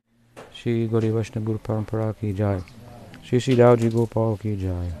Shri Gauri Vaishnava Guru Parampara ki jai. Shri Dauji Gopal ki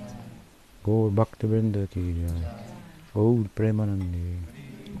jai. Gaur Bhakta Vrinda ki jai. Gaur Premanandi.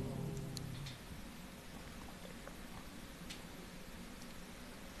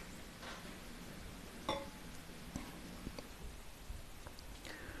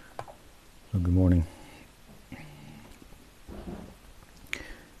 So good morning.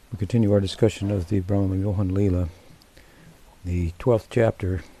 We continue our discussion of the Brahma Mohan Leela. The 12th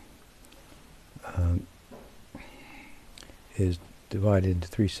chapter is divided into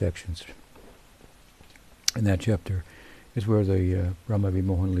 3 sections. And that chapter is where the Brahma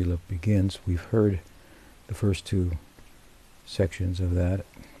Mohan Leela begins. We've heard the first 2 sections of that.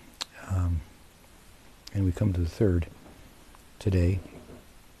 And we come to the 3rd today.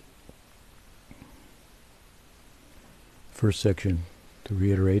 First section, to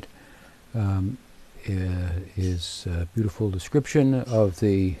reiterate, is a beautiful description of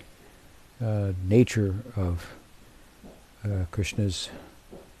the nature of Krishna's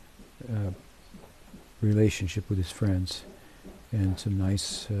relationship with his friends, and some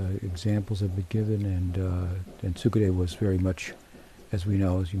nice examples have been given, and Sukadeva was very much, as we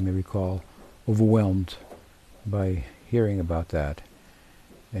know, as you may recall, overwhelmed by hearing about that,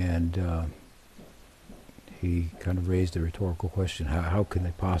 and he kind of raised a rhetorical question: how can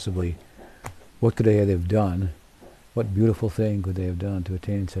they possibly, what could they have done? What beautiful thing could they have done to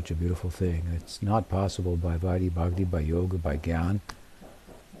attain such a beautiful thing? It's not possible by Vaidhi Bhakti, by yoga, by Gyan,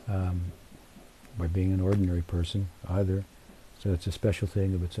 by being an ordinary person either. So it's a special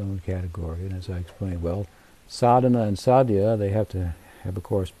thing of its own category. And as I explained, well, sadhana and sadhya, they have to have a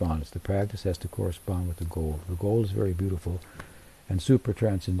correspondence. The practice has to correspond with the goal. The goal is very beautiful and super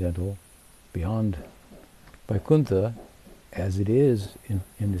transcendental, beyond Vaikuntha, as it is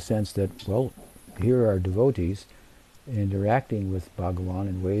in the sense that, well, here are devotees interacting with Bhagavan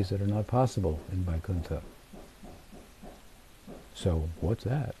in ways that are not possible in Vaikuntha. So what's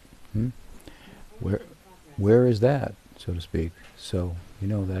that? Where is that, so to speak? So you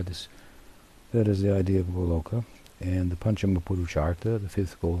know that is the idea of Goloka, and the Panchama Purushartha, the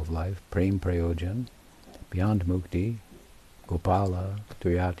 5th goal of life, Prem Prayojan, beyond Mukti, Gopala,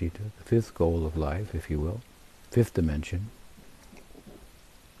 Tuyatita, the 5th goal of life, if you will, 5th dimension.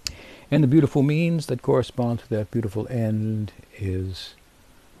 And the beautiful means that correspond to that beautiful end is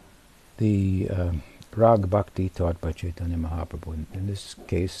the Rag Bhakti taught by Chaitanya Mahaprabhu. In this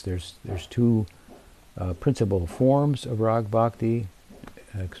case, there's 2 principal forms of Rag Bhakti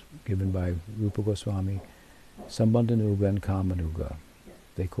given by Rupa Goswami, Sambandhanuga and Kamanuga.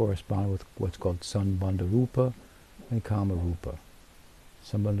 They correspond with what's called Sambandha Rupa and Kama Rupa.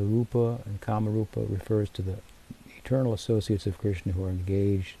 Sambandha Rupa and Kama Rupa refers to the eternal associates of Krishna who are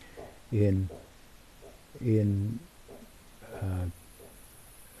engaged in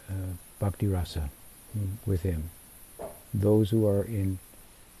bhakti rasa with him. Those who are in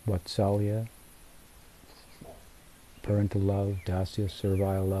Vatsalya, parental love, dasya,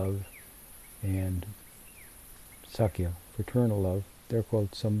 servile love, and sakya, fraternal love, they're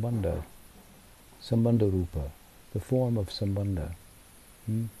called sambandha, sambandha rupa, the form of sambandha.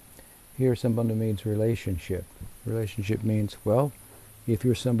 Here sambandha means relationship. Relationship means, well, if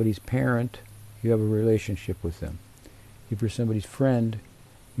you're somebody's parent, you have a relationship with them. If you're somebody's friend,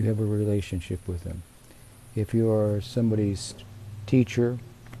 you have a relationship with them. If you are somebody's teacher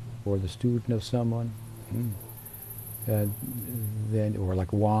or the student of someone, then, or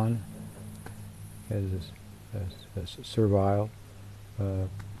like Juan has a servile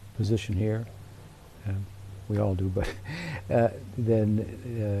position here, we all do, but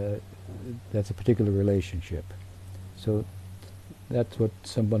then that's a particular relationship. So that's what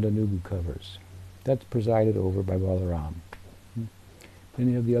Sambandha Nugu covers. That's presided over by Balaram. Then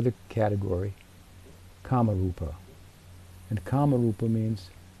you have the other category, Kamarupa. And Kamarupa means,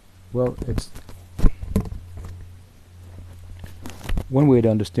 well, it's one way to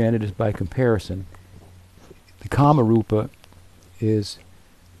understand it is by comparison. The Kamarupa is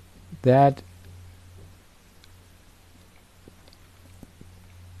that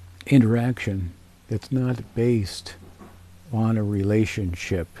interaction that's not based on a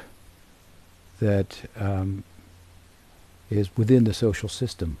relationship that is within the social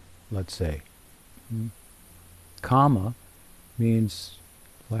system, let's say. Kama means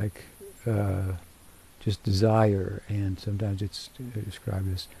like just desire, and sometimes it's described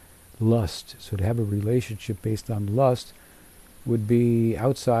as lust. So to have a relationship based on lust would be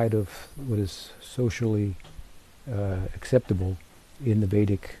outside of what is socially acceptable in the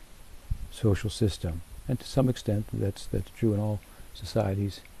Vedic social system. And to some extent, that's true in all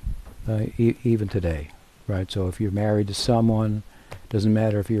societies, even today, right? So if you're married to someone Doesn't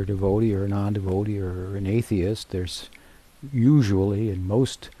matter if you're a devotee or a non-devotee or an atheist. There's usually, in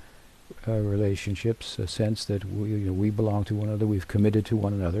most relationships, a sense that we belong to one another, we've committed to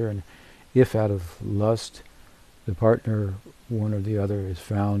one another, and if out of lust the partner, one or the other, is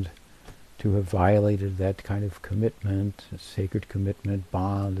found to have violated that kind of commitment, sacred commitment,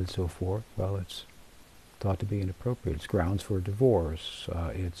 bond, and so forth, well, it's thought to be inappropriate. It's grounds for divorce.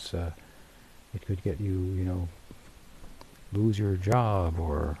 It could get you, lose your job,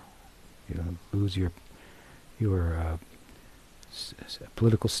 or lose your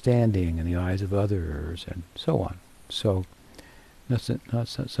political standing in the eyes of others, and so on. So that's not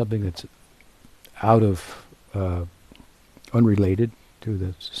something that's out of unrelated to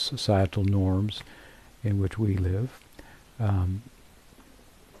the societal norms in which we live.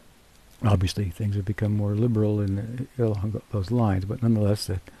 Obviously, things have become more liberal along those lines, but nonetheless,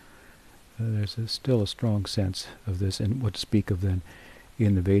 there's still a strong sense of this, and what to speak of then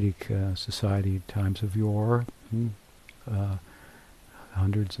in the Vedic society times of yore,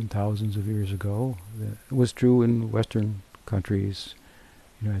 hundreds and thousands of years ago. It was true in Western countries,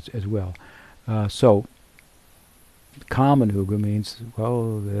 as well. So, Kamanuga means,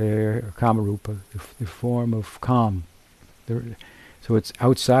 they're Kamarupa, the form of Kam. So it's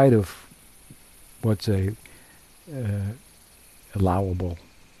outside of what's a allowable,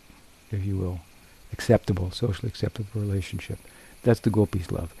 if you will, socially acceptable relationship. That's the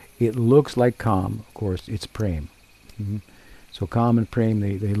gopis' love. It looks like Kam, of course, it's Prem. Mm-hmm. So Kam and Prem,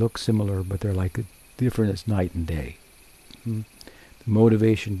 they look similar, but they're like different as night and day. Mm-hmm. The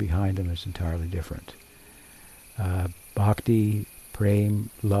motivation behind them is entirely different. Bhakti, Prem,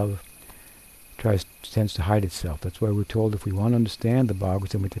 love, tends to hide itself. That's why we're told if we want to understand the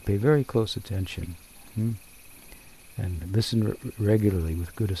Bhagavatam, we have to pay very close attention. And listen regularly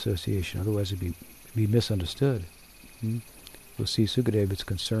with good association, otherwise it'd be misunderstood. We'll see Sukadeva is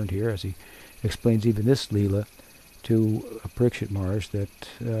concerned here, as he explains even this Leela to Parikshit Maharaj, that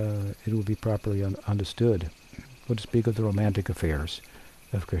it will be properly understood. What to speak of the romantic affairs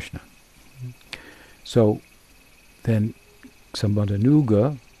of Krishna. So then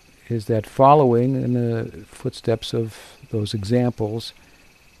Sambandhanuga is that following in the footsteps of those examples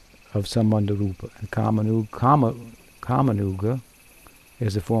of Sambandharupa. And Kamanuga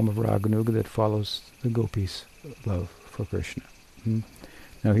is a form of Raganuga that follows the gopis' love for Krishna.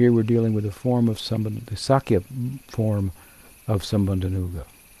 Now here we're dealing with a form of the Sakya form of Sambandhanuga.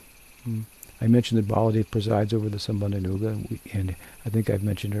 I mentioned that Baladev presides over the Sambandhanuga, and I think I've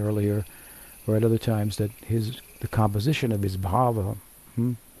mentioned earlier, or at other times, that the composition of his bhava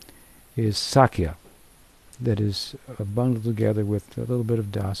is Sakya, that is bundled together with a little bit of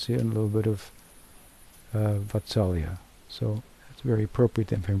Dasya and a little bit of Vatsalya. So it's very appropriate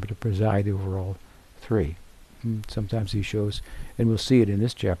then for him to preside over all three. Sometimes he shows, and we'll see it in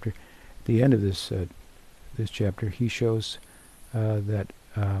this chapter, at the end of this chapter, he shows that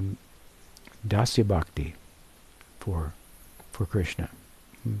Dasya Bhakti for Krishna.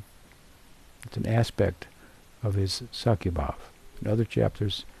 It's an aspect of his Sakya Bhav. In other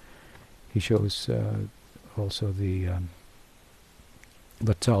chapters, he shows also the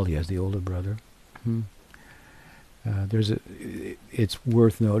Vatsalya as the older brother. It's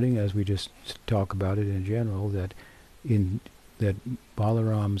worth noting, as we just talk about it in general, that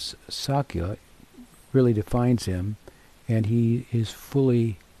Balaram's Sakya really defines him, and he is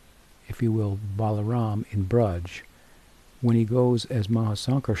fully, if you will, Balaram in Braj. When he goes as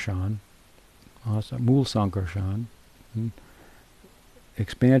Mahasankarshan, Mool Sankarshan,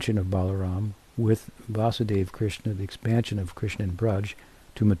 expansion of Balaram, with Vasudeva Krishna, the expansion of Krishna in Braj,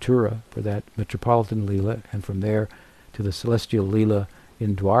 to Mathura for that metropolitan Leela, and from there to the celestial Leela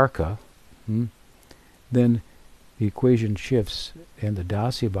in Dwarka, then the equation shifts, and the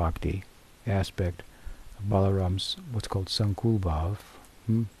Dasya Bhakti aspect of Balaram's what's called Sankul Bhav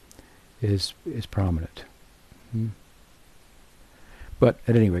is prominent. But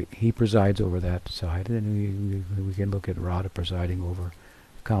at any rate, he presides over that side, and we can look at Radha presiding over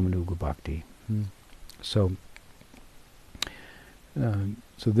Kamanuga Bhakti. So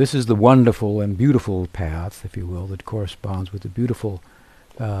this is the wonderful and beautiful path, if you will, that corresponds with the beautiful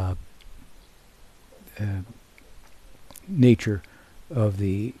nature of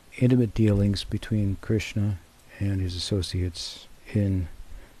the intimate dealings between Krishna and his associates in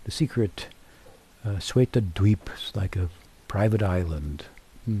the secret Sweta Dweep, like a private island.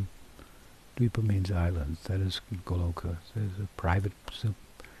 Dweepa means island. That is Goloka. That is a private,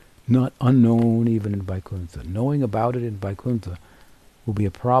 not unknown even in Vaikuntha. Knowing about it in Vaikuntha will be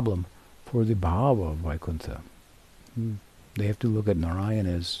a problem for the bhava of Vaikuntha. They have to look at Narayan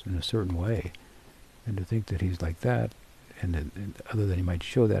as in a certain way, and to think that he's like that, and other than he might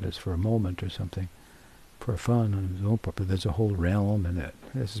show that as for a moment or something, for fun on his own part, but there's a whole realm, and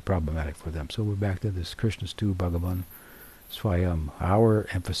this is problematic for them. So we're back to this Krishnastu Bhagavan Swayam. Our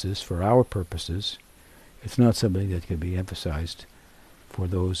emphasis, for our purposes, it's not something that can be emphasized for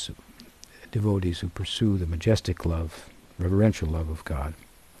those devotees who pursue the majestic love, reverential love of God.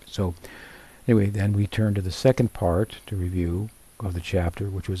 So anyway, then we turn to the second part to review of the chapter,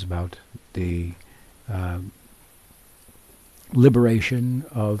 which was about the liberation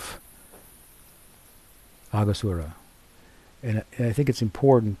of Aghasura. And I think it's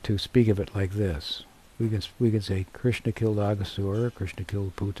important to speak of it like this. We can say Krishna killed Aghasura, Krishna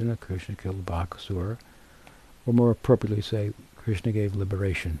killed Putana, Krishna killed Bakasura, or more appropriately say Krishna gave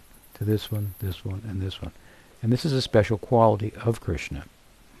liberation to this one, and this one. And this is a special quality of Krishna.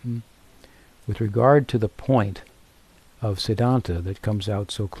 With regard to the point of Siddhanta that comes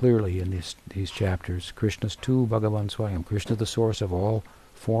out so clearly in these chapters, Krishnastu Bhagavan Swayam, Krishna the source of all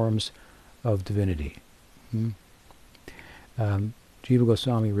forms of divinity. Jiva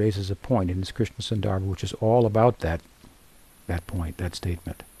Goswami raises a point in his Krishna Sandarbha which is all about that point, that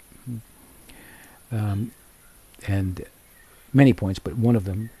statement. And many points, but one of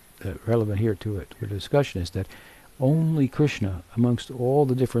them relevant here to the discussion is that only Krishna, amongst all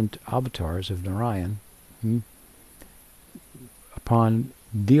the different avatars of Narayan, upon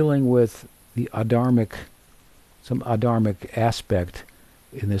dealing with the some adharmic aspect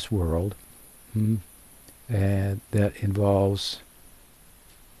in this world, and that involves,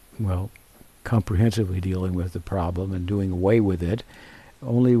 well, comprehensively dealing with the problem and doing away with it.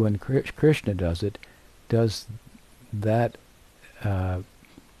 Only when Krishna does it, does that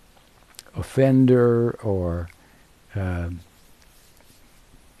offender or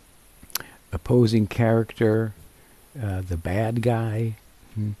opposing character, the bad guy,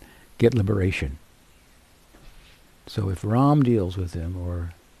 get liberation. So if Ram deals with him,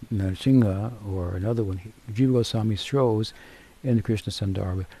 or Narsingha, or another one, Jiva Goswami shows in the Krishna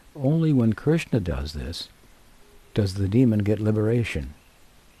Sandarbha, only when Krishna does this does the demon get liberation.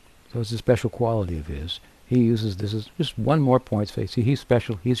 So it's a special quality of his. He uses this as just one more point. See, he's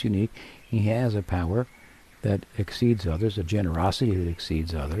special, he's unique, he has a power that exceeds others, a generosity that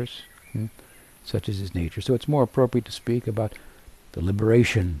exceeds others, such is his nature. So it's more appropriate to speak about the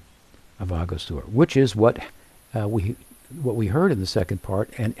liberation of Aghasura, which is what we heard in the second part,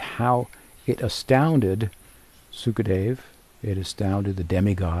 and how it astounded Sukadev, it astounded the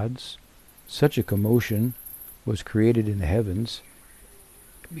demigods. Such a commotion was created in the heavens,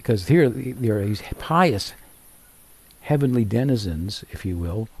 because here there are these pious heavenly denizens, if you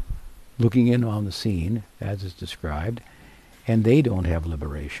will, looking in on the scene, as is described, and they don't have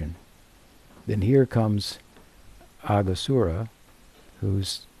liberation. Then here comes Aghasura,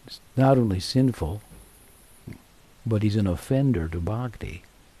 who's not only sinful, but he's an offender to bhakti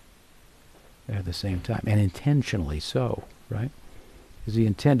at the same time, and intentionally so, right? Because he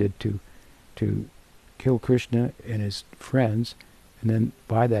intended to kill Krishna and his friends, and then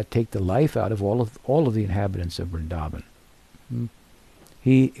by that take the life out of all of the inhabitants of Vrindavan.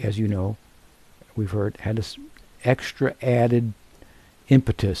 He, as you know, we've heard, had this extra added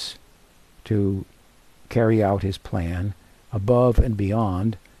impetus to carry out his plan above and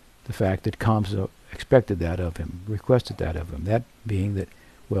beyond the fact that Kamsa expected that of him, requested that of him. That being that,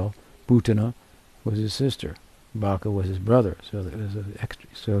 well, Putana was his sister, Baka was his brother, so there was an extra.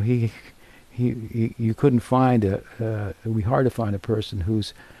 So you couldn't find it would be hard to find a person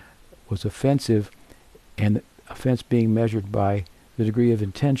who's was offensive, and offense being measured by the degree of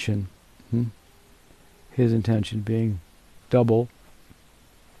intention, his intention being double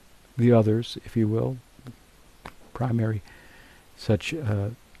the others, if you will, primary such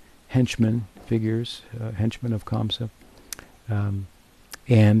henchmen figures, henchmen of Kamsa,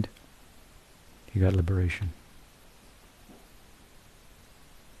 and he got liberation.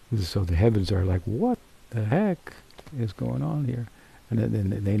 So the heavens are like, what the heck is going on here? And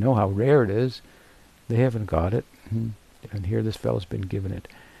then they know how rare it is. They haven't got it. And here this fellow's been given it.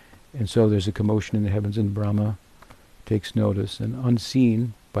 And so there's a commotion in the heavens, and Brahma takes notice, and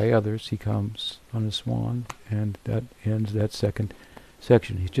unseen by others, he comes on a swan, and that ends that second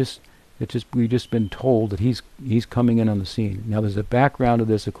section. We've just been told that he's coming in on the scene. Now there's a background of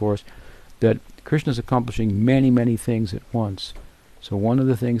this, of course, that Krishna's accomplishing many, many things at once. So one of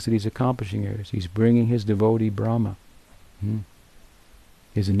the things that he's accomplishing here is he's bringing his devotee Brahma,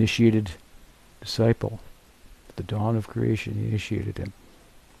 his initiated disciple. At the dawn of creation, he initiated him.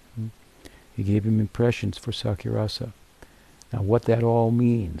 He gave him impressions for Sakirasa. Now what that all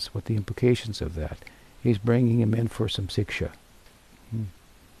means, what the implications of that, he's bringing him in for some siksha,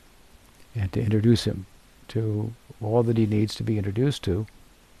 and to introduce him to all that he needs to be introduced to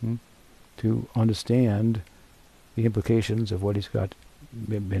understand the implications of what he's got,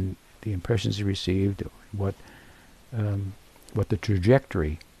 been the impressions he received, what the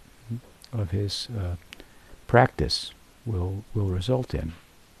trajectory of his practice will result in.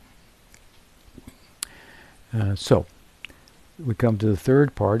 So we come to the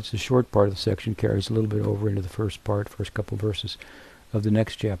third part. It's a short part of the section, carries a little bit over into the first couple verses of the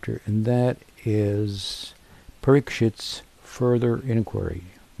next chapter, and that is Parikshit's further inquiry.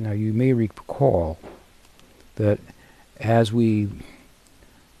 Now you may recall that as we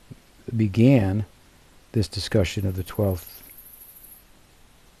began this discussion of the 12th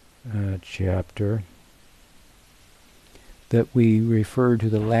chapter, that we referred to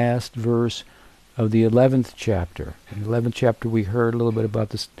the last verse of the 11th chapter. In the 11th chapter we heard a little bit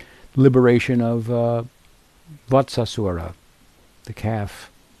about this liberation of Vatsasura, the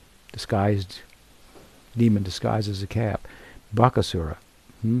calf, demon disguised as a calf, Bakasura.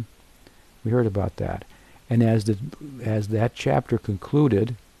 We heard about that. And as that chapter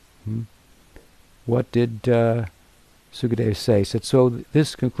concluded, what did Sukadeva say? He said, so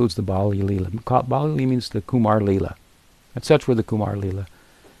this concludes the Bali Leela. Bali means the Kumar Leela. And such were the Kumar Leela.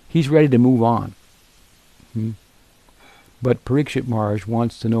 He's ready to move on. But Parikshit Maharaj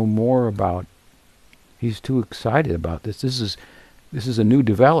wants to know more about, he's too excited about this. This is a new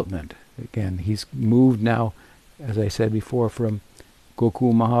development. Again, he's moved now, as I said before, from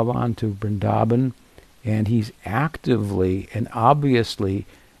Gokul Mahavan to Vrindavan, and he's actively involved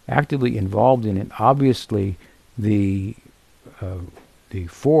in it. Obviously, the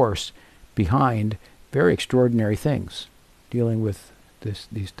force behind very extraordinary things, dealing with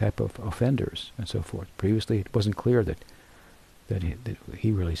these type of offenders and so forth. Previously, it wasn't clear that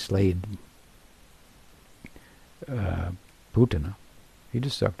he really slayed Putana. He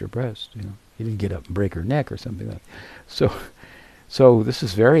just sucked her breast. He didn't get up and break her neck or something like that. So this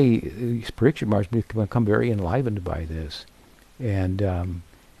is Parikshit Maharaj become very enlivened by this, and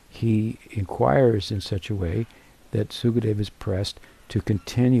he inquires in such a way that Sukadeva is pressed to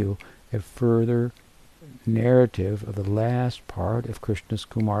continue a further narrative of the last part of Krishna's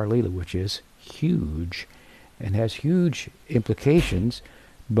Kumar Leela, which is huge and has huge implications,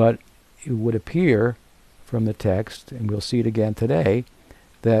 but it would appear from the text, and we'll see it again today,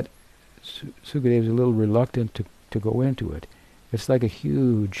 that Sukadeva is a little reluctant to go into it. It's like a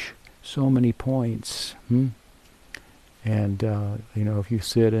huge, so many points. And if you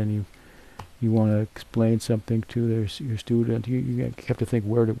sit and you want to explain something to your student, you have to think,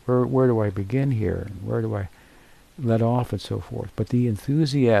 where do I begin here? Where do I let off, and so forth? But the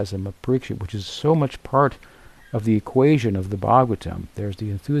enthusiasm of Parikshit, which is so much part of the equation of the Bhagavatam, there's the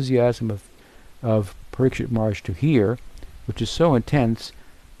enthusiasm of Parikshit Maharaj to hear, which is so intense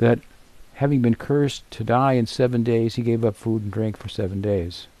that having been cursed to die in 7 days, he gave up food and drink for 7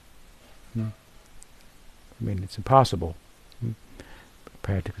 days. I mean, it's impossible,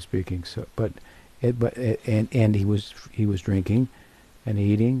 practically speaking. So, and he was drinking and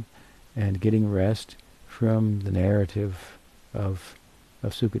eating and getting rest from the narrative of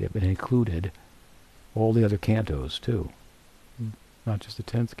Sukadeva. It included all the other cantos too, not just the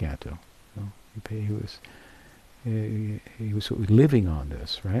 10th canto. He was living on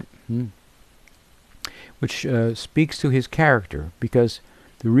this, right? Which speaks to his character, because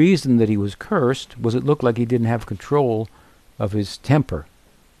the reason that he was cursed was it looked like he didn't have control of his temper,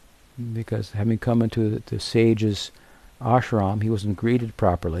 because having come into the sage's ashram, he wasn't greeted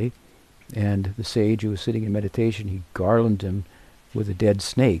properly, and the sage who was sitting in meditation, he garlanded him with a dead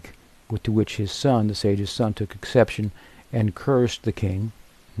snake, to which his son, the sage's son, took exception and cursed the king,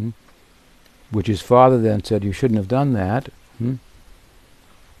 which his father then said, you shouldn't have done that.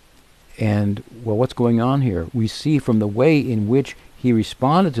 And, well, what's going on here? We see from the way in which he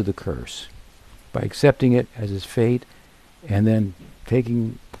responded to the curse, by accepting it as his fate, and then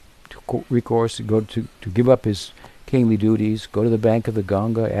taking recourse to go to give up his kingly duties, go to the bank of the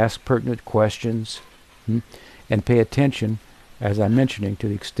Ganga, ask pertinent questions, and pay attention, as I'm mentioning, to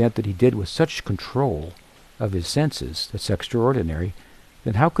the extent that he did with such control of his senses. That's extraordinary.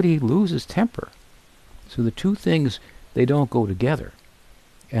 Then how could he lose his temper? So the two things, they don't go together.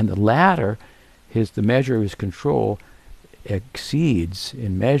 And the latter, the measure of his control, exceeds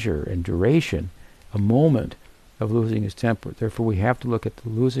in measure and duration a moment of losing his temper. Therefore, we have to look at the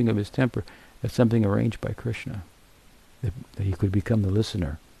losing of his temper as something arranged by Krishna, that he could become the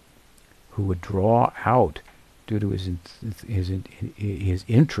listener who would draw out, due to his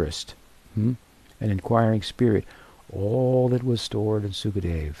interest, an inquiring spirit, all that was stored in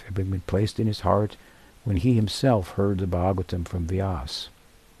Sukadeva had been placed in his heart when he himself heard the Bhagavatam from Vyas.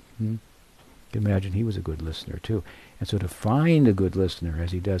 You can imagine he was a good listener too. And so to find a good listener,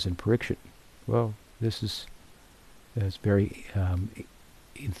 as he does in Parikshit, well, that's very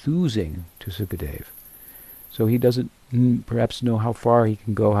enthusing to Sukadev. So he doesn't perhaps know how far he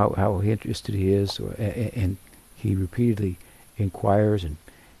can go, how interested he is, and he repeatedly inquires and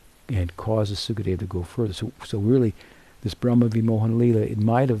causes Sukadev to go further. So really, this Brahma Vimohan Leela, it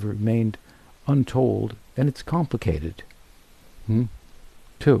might have remained untold, and it's complicated,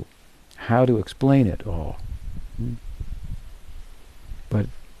 too. How to explain it all. But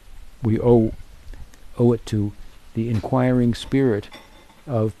we owe it to the inquiring spirit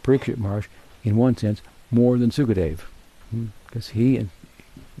of Parikshit Maharaj, in one sense, more than Sukadev. Because he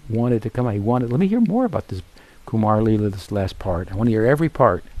wanted to come out. He wanted, let me hear more about this Kumar Leela, this last part. I want to hear every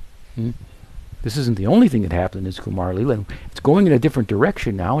part. This isn't the only thing that happened in this Kumar Leela. It's going in a different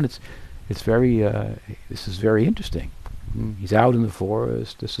direction now, and it's very, this is very interesting. He's out in the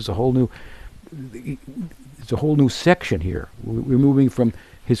forest. This is a whole new, it's a whole new section here. We're moving from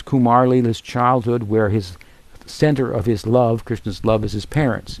his Kumar Leela's childhood, where his center of his love, Krishna's love, is his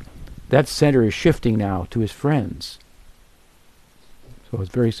parents. That center is shifting now to his friends. So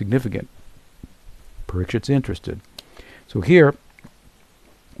it's very significant. Parikshit's interested. So here,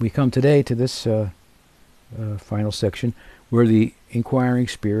 we come today to this final section, where the inquiring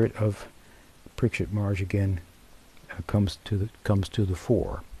spirit of Parikshit Maharaj again comes to the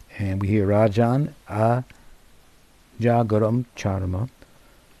fore, and we hear Rajan Jagaram Charama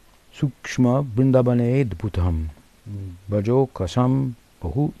Sukshma Brindabane Dputam Bajo Kasam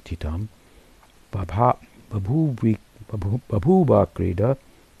Bahu Titam Babhu Bakrida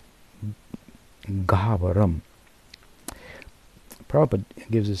Gavaram. Prabhupada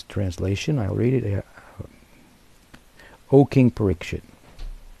gives this translation. I'll read it. O King Parikshit,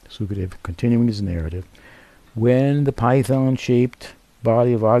 Sukadev continuing his narrative, when the python-shaped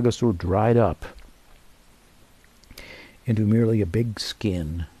body of Aghasur dried up into merely a big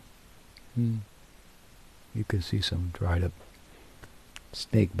skin, you can see some dried up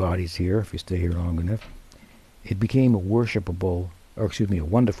snake bodies here if you stay here long enough. It became a wonderful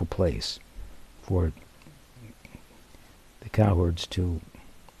place for the cowherds to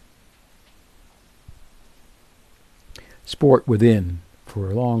sport within for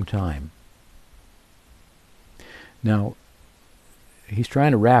a long time. Now, he's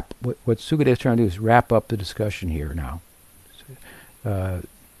trying to wrap, what Sukadev's trying to do is wrap up the discussion here now.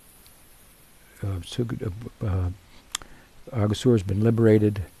 Aghasur has been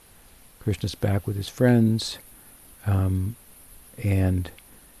liberated, Krishna's back with his friends, and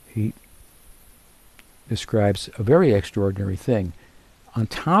he describes a very extraordinary thing. On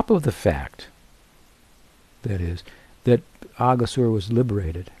top of the fact, that is, that Aghasur was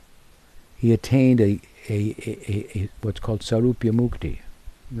liberated, he attained a what's called Sarupya Mukti.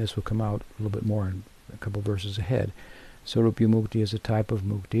 And this will come out a little bit more in a couple verses ahead. Sarupya Mukti is a type of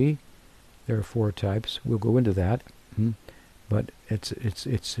Mukti. There are 4 types. We'll go into that. But it's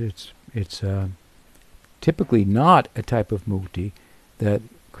typically not a type of Mukti that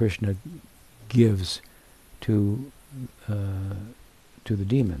Krishna gives to the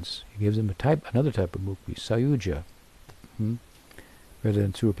demons. He gives them another type of Mukti, Sayuja. Rather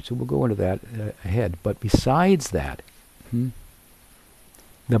than Surupya. So we'll go into that ahead. But besides that,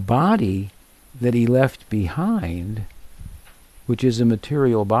 the body that he left behind, which is a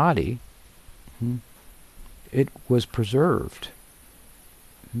material body, it was preserved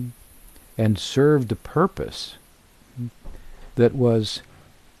and served the purpose that was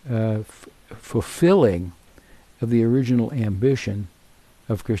fulfilling of the original ambition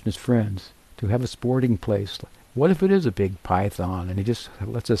of Krishna's friends, to have a sporting place. What if it is a big python and he just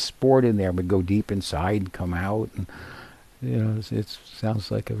lets us sport in there and we go deep inside and come out? And, it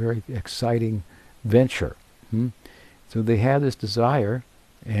sounds like a very exciting venture. So they have this desire,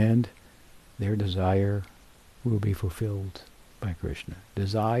 and their desire will be fulfilled by Krishna.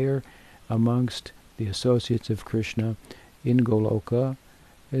 Desire amongst the associates of Krishna in Goloka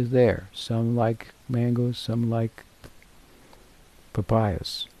is there. Some like mangoes, some like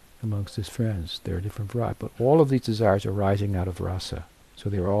papayas amongst his friends. There are different varieties. But all of these desires are rising out of rasa. So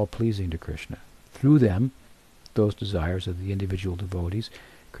they are all pleasing to Krishna. Through them, those desires of the individual devotees,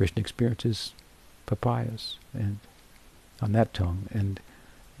 Krishna experiences papayas and on that tongue, and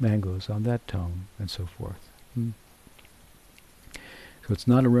mangoes on that tongue, and so forth. So it's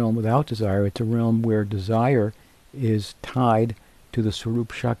not a realm without desire, it's a realm where desire is tied to the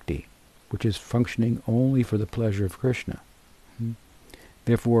Swarup Shakti, which is functioning only for the pleasure of Krishna.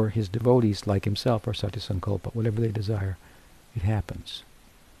 Therefore, his devotees, like himself, are Satya Sankalpa. Whatever they desire, it happens.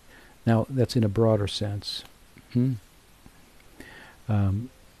 Now, that's in a broader sense.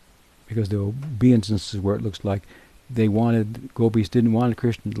 because there will be instances where it looks like gopis didn't want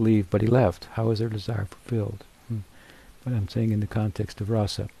Krishna to leave, but he left. How is their desire fulfilled? But I'm saying in the context of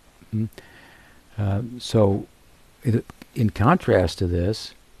rasa. In contrast to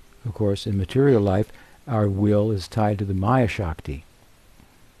this, of course, in material life, our will is tied to the Maya Shakti.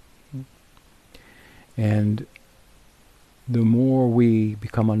 And the more we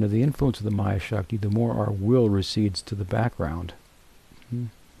become under the influence of the Maya Shakti, the more our will recedes to the background.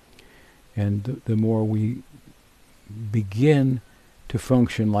 And the more we begin to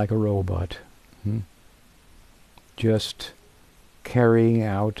function like a robot, just carrying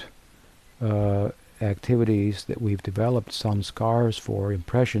out activities that we've developed samskars for,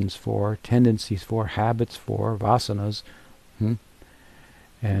 impressions for, tendencies for, habits for, vasanas.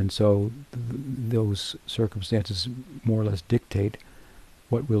 And so those circumstances more or less dictate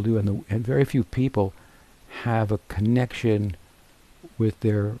what we'll do. And very few people have a connection with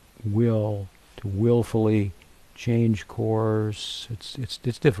their will to willfully change course.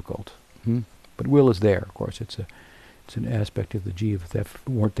 It's difficult. But will is there, of course. It's an aspect of the jiva. If that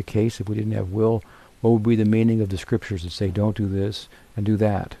weren't the case, if we didn't have will, what would be the meaning of the scriptures that say don't do this and do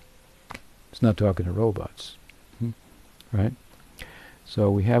that? It's not talking to robots. Right?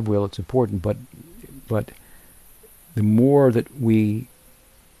 So we have will, it's important, but the more that we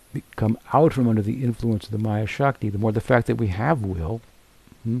come out from under the influence of the Maya Shakti, the more the fact that we have will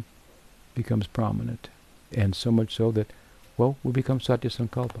becomes prominent. And so much so that, well, we become Satya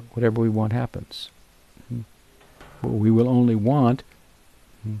Sankalpa. Whatever we want happens. What we will only want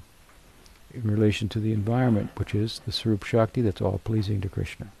in relation to the environment, which is the Sarup Shakti that's all pleasing to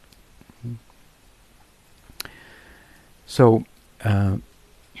Krishna. So,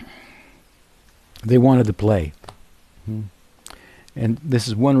 they wanted to play. And this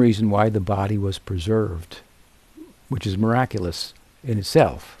is one reason why the body was preserved, which is miraculous in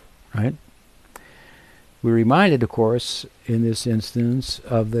itself, right? We're reminded, of course, in this instance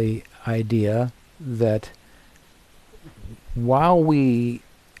of the idea that while we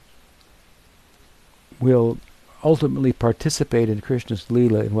will ultimately participate in Krishna's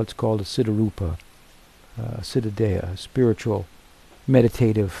Leela in what's called a Siddharupa, Siddhadeha, a spiritual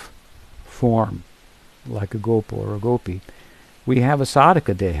meditative form, like a gopa or a gopi, we have a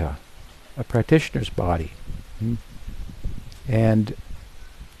sadhaka deha, a practitioner's body. And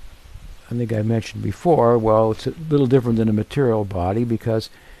I think I mentioned before, well, it's a little different than a material body because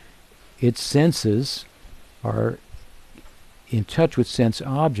its senses are in touch with sense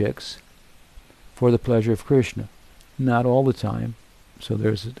objects for the pleasure of Krishna. Not all the time. So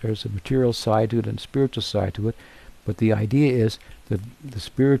there's a material side to it and a spiritual side to it. But the idea is that the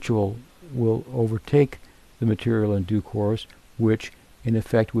spiritual will overtake the material in due course, which in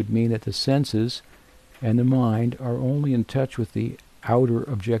effect would mean that the senses and the mind are only in touch with the outer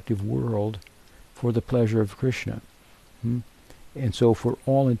objective world for the pleasure of Krishna. And so for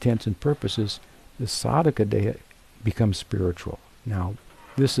all intents and purposes, the sadhaka deha becomes spiritual. Now,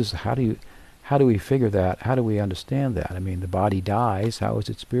 this is how do we figure that? How do we understand that? I mean, the body dies. How is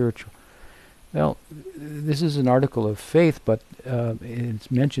it spiritual? Well, this is an article of faith, but it's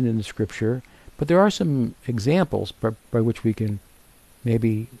mentioned in the scripture. But there are some examples by which we can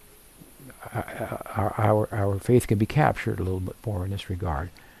maybe our faith can be captured a little bit more in this regard.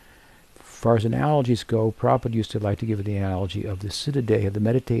 As far as analogies go, Prabhupada used to like to give the analogy of the Siddhadeha, the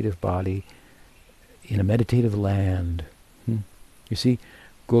meditative body, in a meditative land. You see,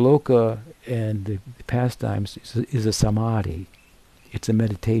 Goloka and the pastimes is a samadhi. It's a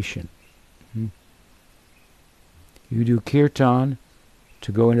meditation. You do kirtan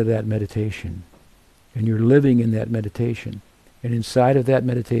to go into that meditation. And you're living in that meditation. And inside of that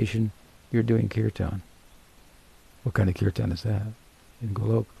meditation, you're doing kirtan. What kind of kirtan is that? In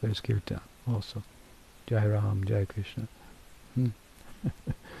Goloka, there's kirtan also. Jai Ram, Jai Krishna.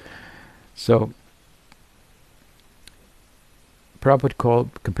 So, Prabhupada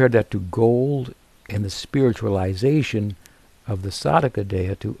compared that to gold and the spiritualization of the sadhaka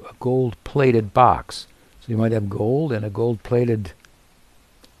deha to a gold-plated box. So you might have gold and a gold-plated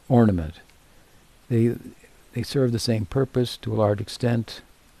ornament. They serve the same purpose to a large extent.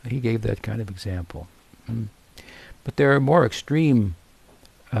 He gave that kind of example. But there are more extreme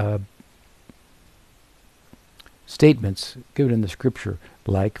statements given in the scripture,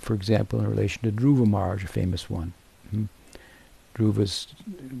 like, for example, in relation to Dhruva Maharaj, a famous one. Dhruva's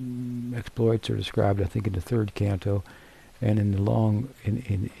exploits are described, I think, in the 3rd canto, and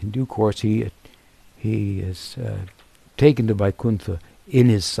in due course he is taken to Vaikuntha in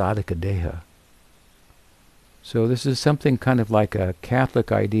his sadhaka deha. So this is something kind of like a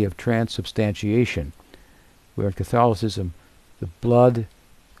Catholic idea of transubstantiation, where in Catholicism the blood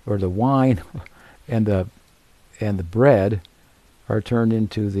or the wine and the bread are turned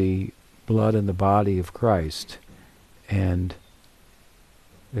into the blood and the body of Christ, and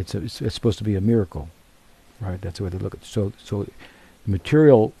it's supposed to be a miracle, right? That's the way they look at it. So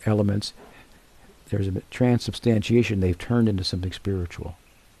material elements, there's a transubstantiation. They've turned into something spiritual.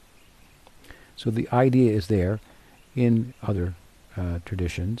 So the idea is there in other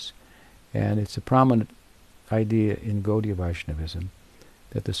traditions, and it's a prominent idea in Gaudiya Vaishnavism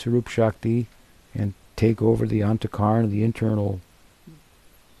that the Sarup Shakti and take over the Antakarna, the internal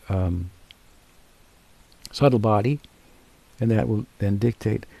subtle body, and that will then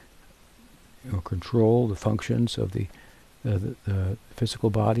dictate or control the functions of the physical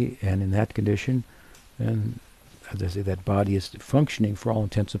body, and in that condition, and as I say, that body is functioning for all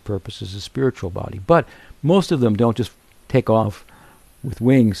intents and purposes as a spiritual body. But most of them don't just take off with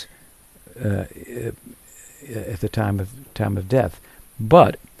wings at the time of death.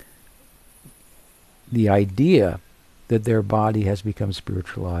 But the idea that their body has become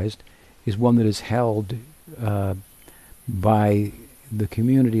spiritualized is one that is held by the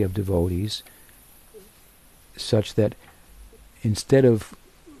community of devotees, such that instead of,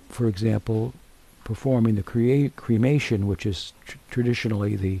 for example, performing the cremation, which is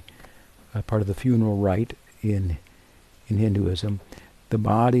traditionally the part of the funeral rite in Hinduism, the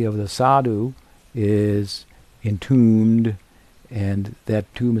body of the sadhu is entombed, and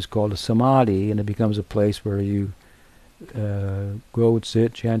that tomb is called a samadhi, and it becomes a place where you go and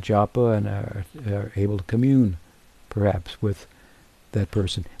sit, chant japa, and are able to commune, perhaps, with that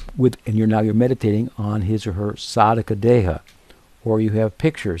person. And you're meditating on his or her sadhaka deha, or you have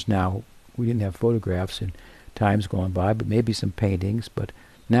pictures. Now, we didn't have photographs in times gone by, but maybe some paintings. But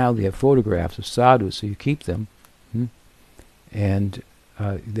now they have photographs of sadhus, so you keep them, and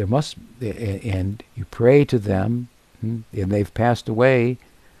and you pray to them, and they've passed away.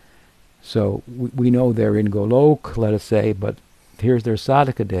 So we know they're in Golok, let us say, but here's their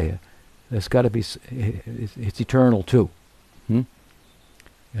sadhaka deha. That's got to be, it's eternal too.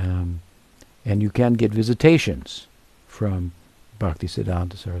 And you can get visitations from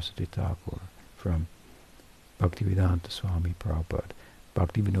Bhaktisiddhanta Saraswati Thakur, from Bhaktivedanta Swami Prabhupada.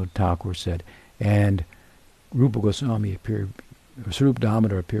 Bhaktivinoda Thakur said, and Rupa Goswami Sarup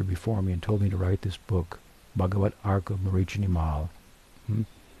Damodar appeared before me and told me to write this book, Bhagavat Arka Marichinimal,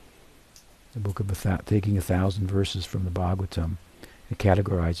 the book of taking 1,000 verses from the Bhagavatam and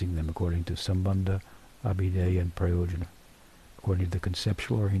categorizing them according to Sambandha, Abhideya, and Prayojana, according to the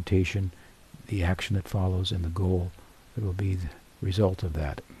conceptual orientation, the action that follows, and the goal that will be the result of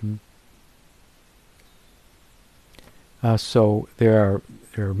that. So there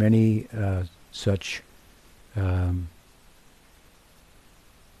are many such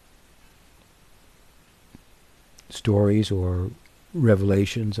stories or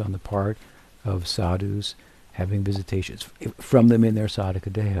revelations on the part of sadhus having visitations from them in their sadhaka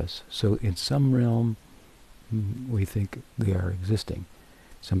dehas. So in some realm, we think they are existing.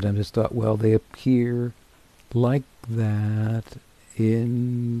 Sometimes it's thought, well, they appear like that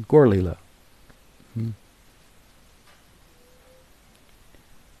in Gaur Lila.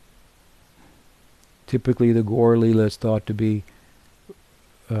 Typically, the Gaur Lila is thought to be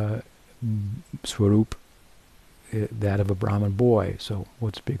Swarup, that of a Brahmin boy. So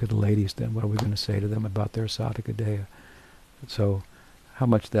what speak of the ladies then? What are we going to say to them about their sadhaka deha? So how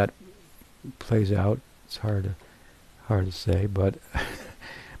much that plays out, it's hard to say, but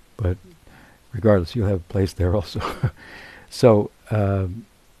but regardless, you'll have a place there also. So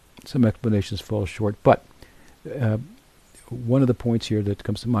some explanations fall short, but one of the points here that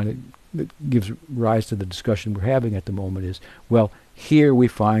comes to mind that gives rise to the discussion we're having at the moment is, well, here we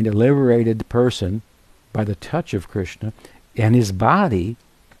find a liberated person by the touch of Krishna, and his body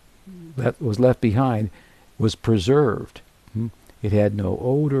that was left behind was preserved. It had no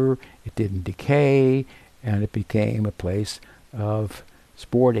odor, it didn't decay, and it became a place of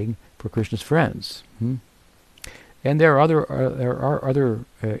sporting for Krishna's friends. And there are other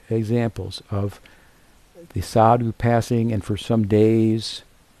examples of the sadhu passing, and for some days,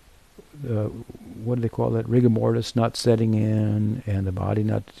 what do they call that? Rigor mortis not setting in, and the body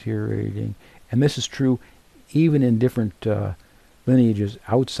not deteriorating. And this is true even in different lineages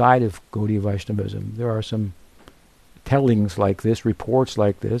outside of Gaudiya Vaishnavism. There are some tellings like this, reports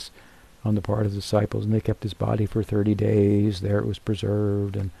like this, on the part of the disciples, and they kept his body for 30 days. There it was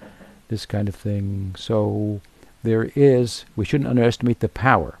preserved, and this kind of thing. So we shouldn't underestimate the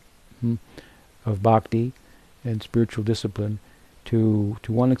power of bhakti and spiritual discipline to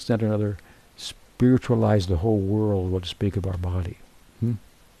one extent or another, spiritualize the whole world, what to speak of our body.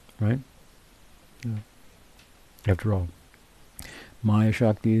 Right? Yeah. After all. Maya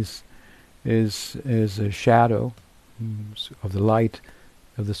Shakti is a shadow of the light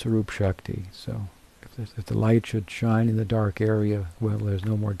of the Sarup Shakti. So if the light should shine in the dark area, well, there's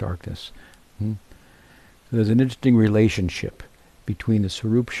no more darkness. So there's an interesting relationship between the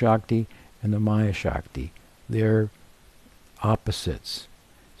Sarup Shakti and the Maya Shakti. They're opposites.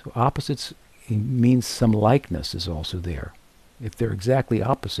 So opposites means some likeness is also there. If they're exactly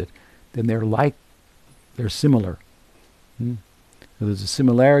opposite, then they're similar. So there's a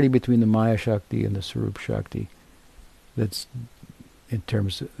similarity between the Maya Shakti and the Sarup Shakti. That's in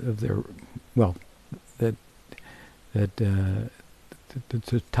terms of their, well, that the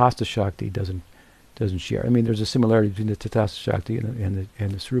Tatastha Shakti doesn't share. I mean, there's a similarity between the Tatastha Shakti and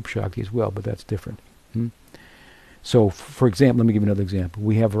the Sarup Shakti as well, but that's different. So, for example, let me give you another example.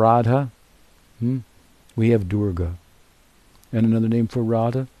 We have Radha, we have Durga, and another name for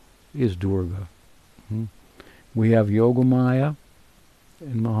Radha is Durga. We have Yogamaya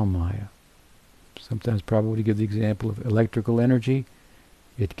and Mahamaya. Sometimes probably to give the example of electrical energy,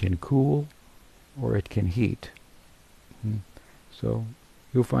 it can cool or it can heat. So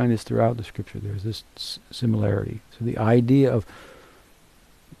you'll find this throughout the scripture. There's this similarity. So the idea of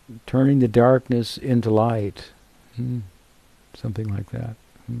turning the darkness into light, something like that,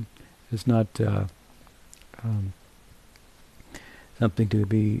 is not something to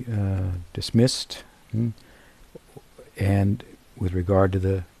be dismissed. And with regard to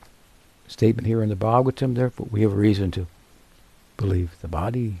the statement here in the Bhagavatam, therefore, we have a reason to believe the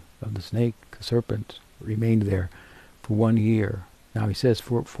body of the snake, the serpent, remained there for 1 year. Now he says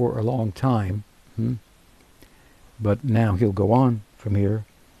for a long time, but now he'll go on from here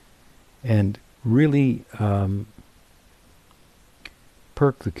and really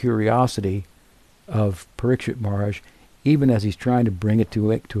perk the curiosity of Parikshit Maharaj, even as he's trying to bring it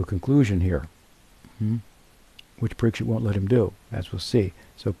to a conclusion here, which Parikshit won't let him do, as we'll see.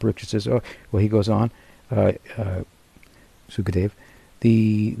 So Parikshit says, he goes on, Sukadev,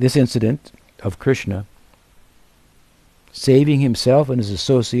 this incident of Krishna saving himself and his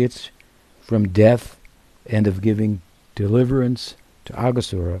associates from death and of giving deliverance to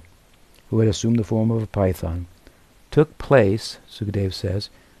Aghasura, who had assumed the form of a python, took place, Sukadev says,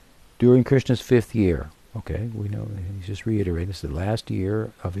 during Krishna's 5th year. Okay, we know, he's just reiterating, this is the last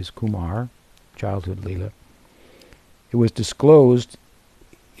year of his Kumar, childhood Leela. It was disclosed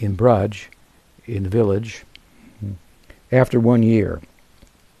in Braj, in the village, after 1 year,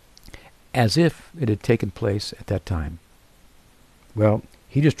 as if it had taken place at that time. Well,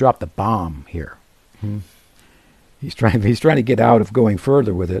 he just dropped the bomb here. He's trying to get out of going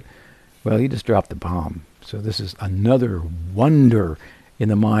further with it. Well, he just dropped the bomb. So this is another wonder in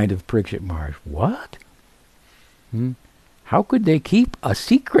the mind of Parikshit Maharaj. What? How could they keep a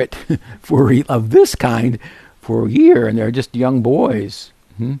secret of this kind for a year? And they're just young boys.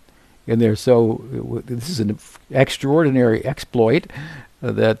 And they're this is an extraordinary exploit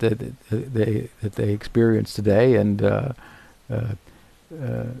that they experience today, and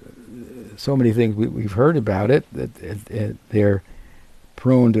so many things we've heard about it that they're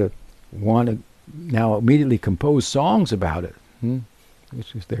prone to want to now immediately compose songs about it,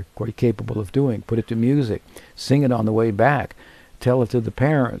 which is they're quite capable of doing. Put it to music, sing it on the way back, tell it to the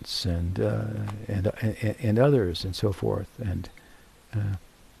parents and others and so forth, and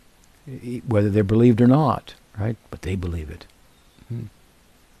whether they're believed or not, right? But they believe it.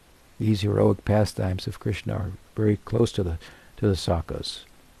 These heroic pastimes of Krishna are very close to the Sakas.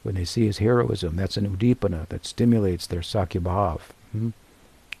 When they see his heroism, that's an udipana that stimulates their sakyabhav.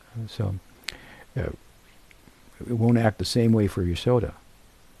 So it won't act the same way for Yasoda.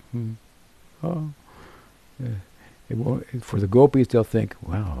 It won't, for the gopis, they'll think,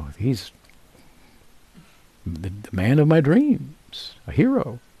 wow, he's the man of my dreams, a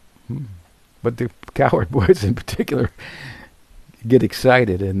hero. But the coward boys in particular get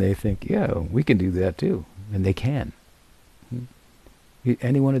excited and they think, yeah, we can do that too. And they can.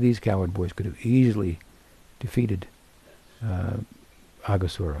 Any one of these coward boys could have easily defeated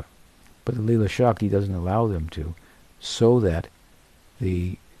Aghasura. But the Leela Shakti doesn't allow them to, so that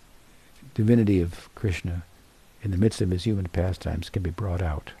the divinity of Krishna in the midst of his human pastimes can be brought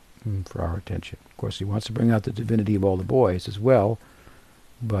out for our attention. Of course, he wants to bring out the divinity of all the boys as well,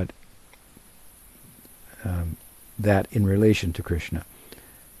 but that in relation to Krishna.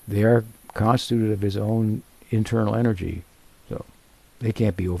 They are constituted of his own internal energy, so they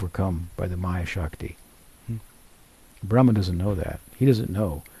can't be overcome by the Maya Shakti. Brahma doesn't know that. He doesn't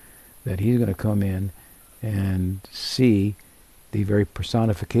know that he's going to come in and see the very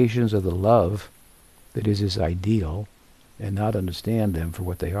personifications of the love that is his ideal and not understand them for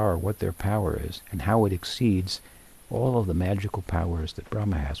what they are, what their power is, and how it exceeds all of the magical powers that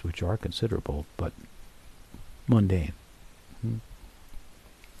Brahma has, which are considerable but mundane.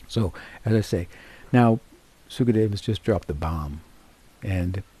 So, as I say, now Sukadeva has just dropped the bomb,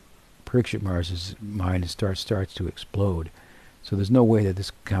 and Parikshit Maharaj's mind starts to explode. So there's no way that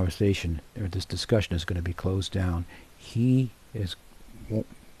this conversation or this discussion is going to be closed down. He is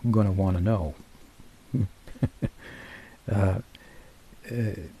going to want to know.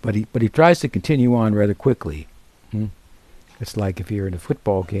 But he tries to continue on rather quickly. It's like if you're in a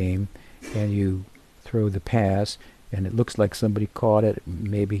football game and you throw the pass and it looks like somebody caught it,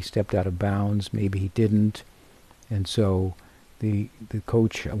 maybe he stepped out of bounds, maybe he didn't, and so the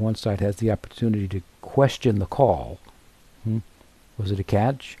coach on one side has the opportunity to question the call. Was it a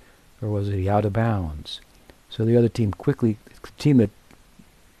catch or was it out of bounds? So the other team that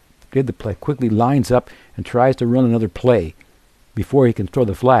did the play quickly lines up and tries to run another play before he can throw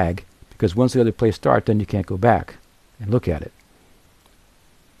the flag, because once the other play starts, then you can't go back and look at it.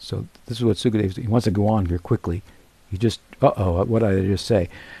 So this is what Sukadeva, he wants to go on here quickly. He just, what did I just say?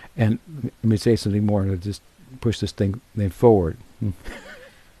 And let me say something more and just push this thing forward.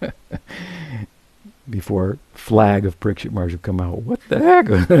 Before flag of Parikshit Maharaj would come out. What the heck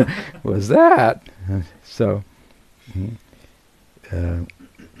was that? So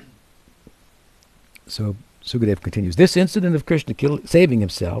Sukadeva continues. This incident of Krishna saving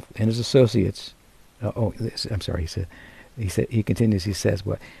himself and his associates. He continues. He says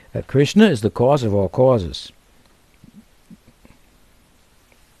what? Krishna is the cause of all causes,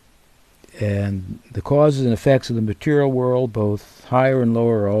 and the causes and effects of the material world, both higher and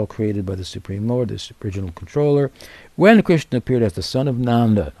lower, are all created by the Supreme Lord, the original controller. When Krishna appeared as the son of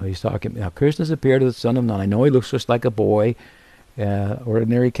Nanda, he's talking now. Krishna's appeared as the son of Nanda. I know he looks just like a boy,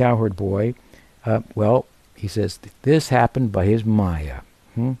 ordinary cowherd boy. Well, he says this happened by his Maya.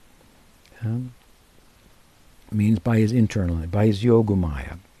 Means by his internal, by his yoga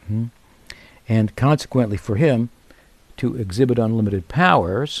Maya. And consequently for him to exhibit unlimited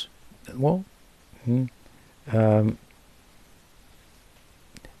powers, well,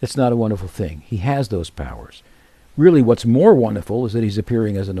 it's not a wonderful thing. He has those powers. Really what's more wonderful is that he's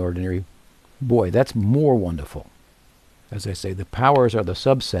appearing as an ordinary boy. That's more wonderful. As I say, the powers are the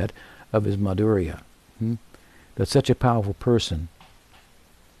subset of his Madhurya. That such a powerful person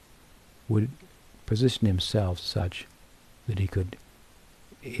would position himself such that he could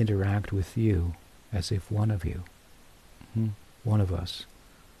interact with you as if one of you, one of us.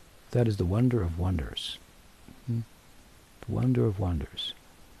 That is the wonder of wonders. The wonder of wonders.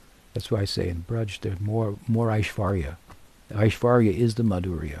 That's why I say in Braj there's more Aishvarya. Aishvarya is the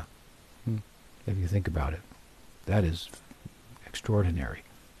Madhurya. If you think about it. That is extraordinary.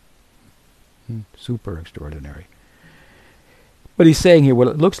 Super extraordinary. But he's saying here, well,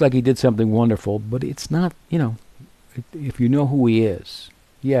 it looks like he did something wonderful, but it's not, if you know who he is,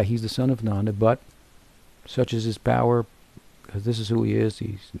 yeah, he's the son of Nanda, but such is his power, because this is who he is.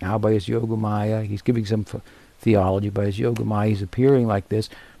 He's now by his Yoga Maya, he's giving some theology by his Yoga Maya, he's appearing like this,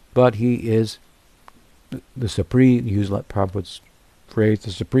 but he is the supreme, use Prabhupada's phrase,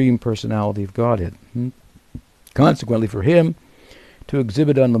 the supreme personality of Godhead. Consequently, for him to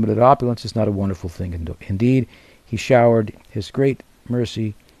exhibit unlimited opulence is not a wonderful thing. Indeed, he showered his great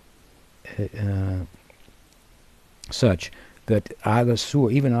mercy such that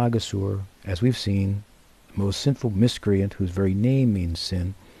Agasur, even Agasur, as we've seen, the most sinful miscreant, whose very name means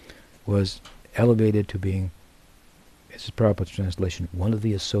sin, was elevated to being, this is Prabhupada's translation, one of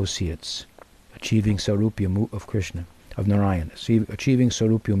the associates, achieving Sarupya of Krishna, of Narayan, achieving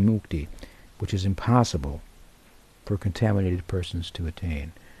Sarupya Mukti, which is impossible for contaminated persons to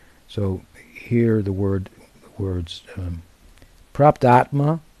attain. So here the words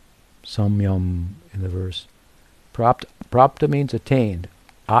praptatma samyam in the verse. Prapta means attained.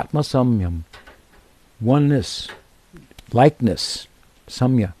 Atma samyam, oneness, likeness,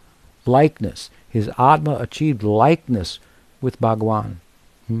 samya, likeness. His Atma achieved likeness with Bhagwan,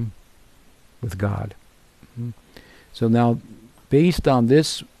 with God. So now, based on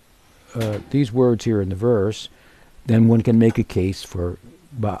this, these words here in the verse, then one can make a case for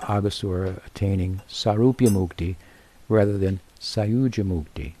Agasura attaining Sarupya Mukti rather than Sayuja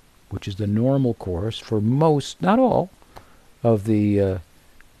Mukti, which is the normal course for most, not all, of the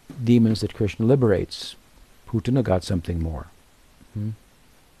demons that Krishna liberates. Putana got something more.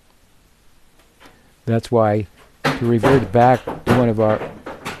 That's why, to revert back to one of our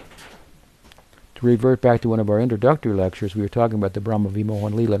introductory lectures, we were talking about the Brahma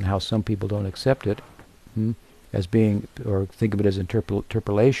Vimohan Leela and how some people don't accept it as being, or think of it as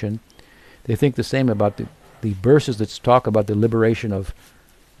interpolation. They think the same about the verses that talk about the liberation of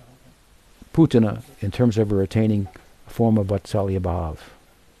Putana in terms of her attaining a form of Vatsalya Bhav.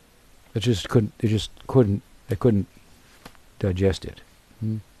 They couldn't digest it.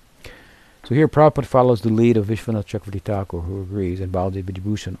 So here Prabhupada follows the lead of Vishwanath Chakravarti Thakur, who agrees, and Baldev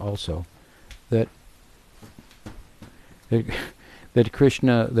Vijibhushan also, that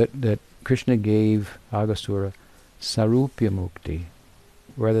Krishna gave Aghasura Sarupya Mukti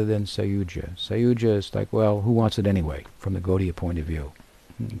rather than Sayuja. Sayuja is like, well, who wants it anyway, from the Gaudiya point of view?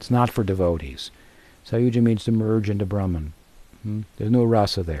 It's not for devotees. Sayuja means to merge into Brahman. There's no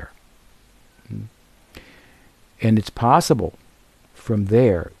rasa there. And it's possible from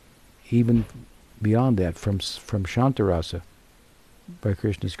there, even beyond that, from Shantarasa, by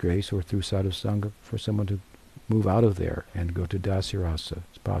Krishna's grace, or through Sadhu Sangha, for someone to move out of there and go to Dasirasa.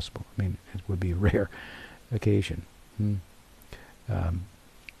 It's possible. I mean, it would be a rare occasion.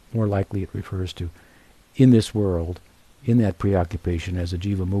 More likely it refers to, in this world, in that preoccupation as a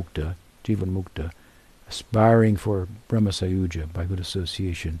Jiva Mukta, aspiring for Brahma Sayuja by good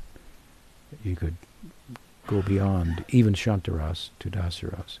association. You could go beyond even Shantaras to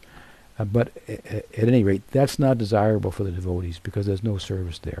Dasiras. But at any rate, that's not desirable for the devotees because there's no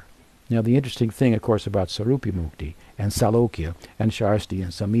service there. Now the interesting thing, of course, about Sarupya Mukti and Salokya and Shasti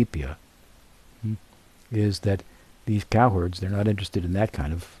and Samipya is that these cowherds, they're not interested in that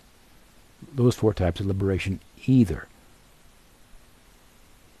kind of, those four types of liberation either.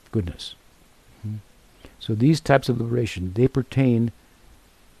 Goodness. So these types of liberation, they pertain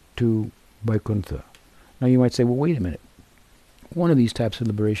to Vaikuntha. Now you might say, well, wait a minute. One of these types of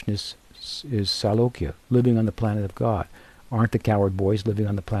liberation is Salokya, living on the planet of God. Aren't the cowherd boys living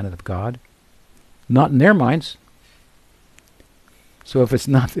on the planet of God? Not in their minds. So if it's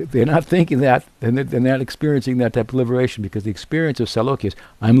not, they're not thinking that, then they're not experiencing that type of liberation, because the experience of Salokya is,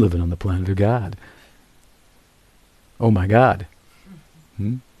 I'm living on the planet of God. Oh my God.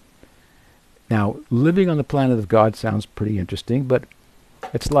 Now, living on the planet of God sounds pretty interesting, but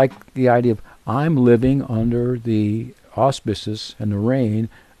it's like the idea of, I'm living under the auspices and the reign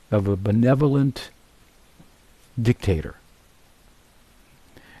of a benevolent dictator.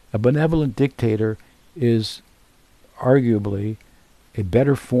 A benevolent dictator is arguably a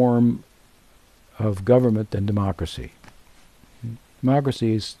better form of government than democracy.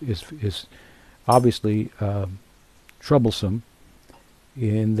 Democracy is obviously troublesome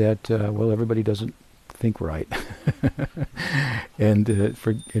in that, well, everybody doesn't think right. and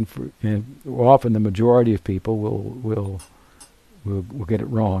often the majority of people will get it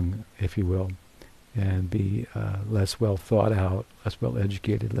wrong, if you will, and be less well thought out, less well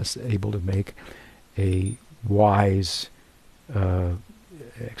educated, less able to make a wise,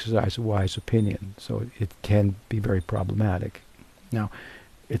 exercise a wise opinion. So it can be very problematic. Now,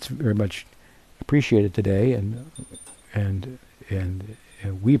 it's very much appreciated today, and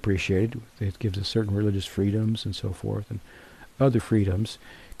we appreciate it. It gives us certain religious freedoms and so forth, and other freedoms,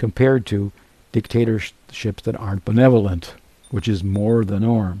 compared to dictatorships that aren't benevolent, which is more the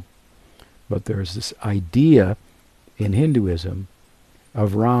norm. But there's this idea in Hinduism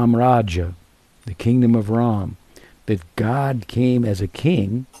of Ram Raja, the kingdom of Ram, that God came as a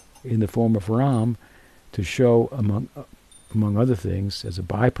king in the form of Ram to show, among other things, as a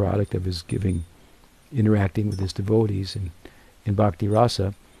byproduct of his interacting with his devotees in Bhakti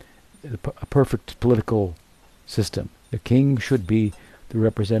Rasa, a perfect political system. The king should be the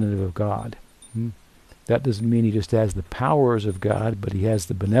representative of God. That doesn't mean he just has the powers of God, but he has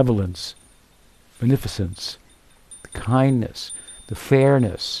the benevolence, beneficence, the kindness, the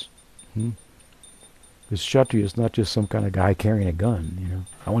fairness. Because Kshatriya is not just some kind of guy carrying a gun.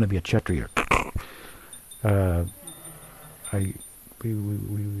 I want to be a Kshatriya.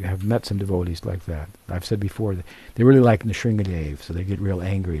 We have met some devotees like that. I've said before that they really like Nrsingadev, so they get real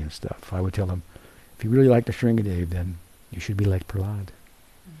angry and stuff. I would tell them, if you really like Nrsingadev, then you should be like Prahlad.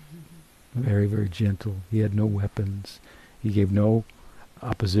 Very, very gentle. He had no weapons. He gave no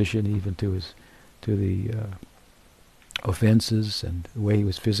opposition even to the offenses and the way he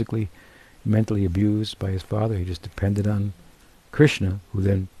was physically, mentally abused by his father. He just depended on Krishna, who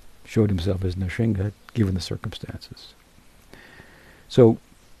then showed himself as Nrsinga, given the circumstances. So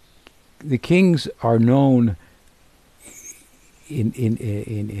the kings are known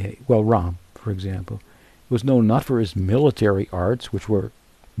well, Ram, for example, was known not for his military arts, which were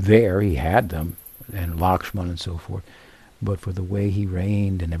there, he had them, and Lakshman and so forth, but for the way he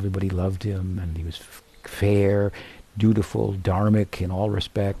reigned, and everybody loved him, and he was fair, dutiful, dharmic in all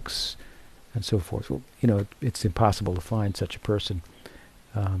respects, and so forth. Well, it's impossible to find such a person,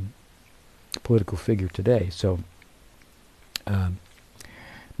 political figure today. So,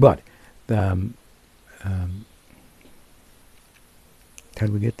 but how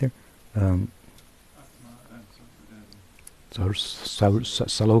did we get there?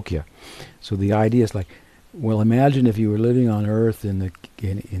 Salokya. So the idea is like, well, imagine if you were living on Earth in the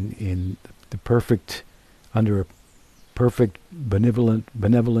perfect, under a perfect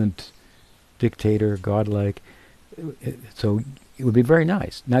benevolent dictator, godlike. So it would be very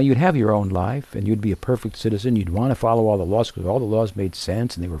nice. Now you'd have your own life, and you'd be a perfect citizen. You'd want to follow all the laws because all the laws made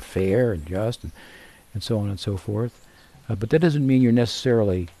sense and they were fair and just, and so on and so forth. But that doesn't mean you're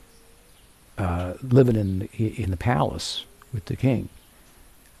necessarily living in the palace with the king.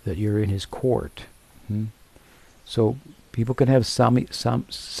 That you're in his court. So people can have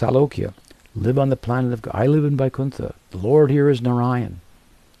salokya, live on the planet of God. I live in Vaikuntha. The Lord here is Narayan.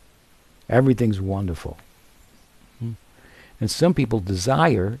 Everything's wonderful. And some people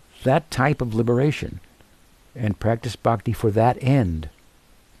desire that type of liberation and practice bhakti for that end.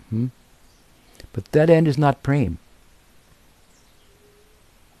 But that end is not prem.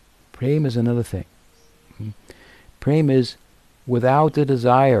 Prem is another thing. Prem is without the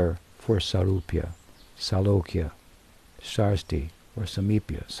desire for sarupya, salokya, shasti, or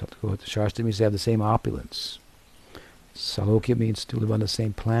samipya. Shasti means to have the same opulence. Salokya means to live on the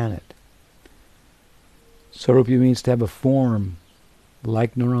same planet. Sarupya means to have a form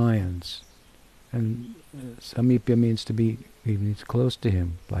like Narayan's. And samipya means to be close to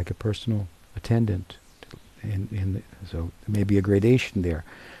him, like a personal attendant. So there may be a gradation there.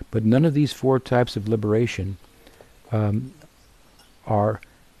 But none of these four types of liberation are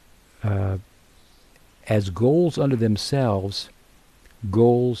as goals unto themselves,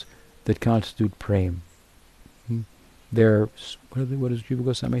 goals that constitute prem. They're, what is Jiva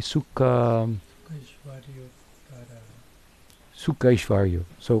Goswami? Sukha Ishvarya.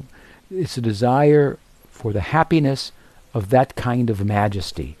 So it's a desire for the happiness of that kind of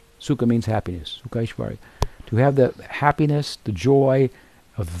majesty. Sukha means happiness. Sukha Ishvarya. To have the happiness, the joy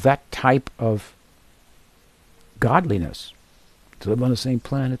of that type of godliness. To live on the same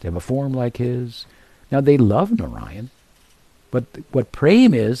planet, to have a form like his. Now they love Narayan, but what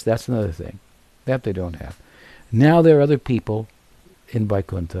prem is, that's another thing. That they don't have. Now there are other people in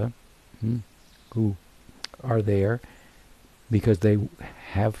Vaikuntha who are there because they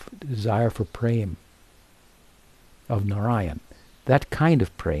have desire for prem of Narayan. That kind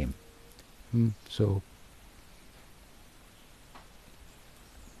of prem. So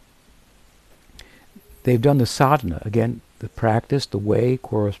they've done the sadhana. Again, the practice, the way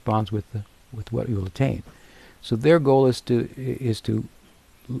corresponds with what you will attain. So their goal is to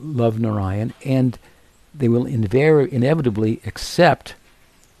love Narayan, and they will inevitably accept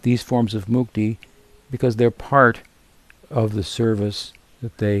these forms of mukti because they're part of the service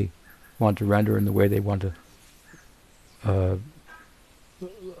that they want to render in the way they want to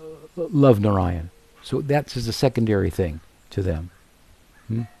love Narayan. So that's just a secondary thing to them.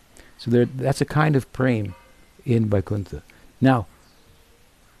 So that's a kind of prem in Vaikuntha. Now,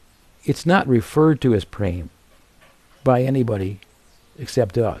 it's not referred to as prem by anybody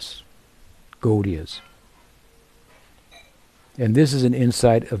except us, Gaudiyas. And this is an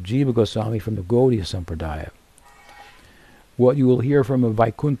insight of Jiva Goswami from the Gaudiya Sampradaya. What you will hear from a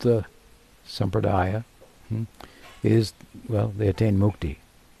Vaikuntha Sampradaya is, well, they attain mukti.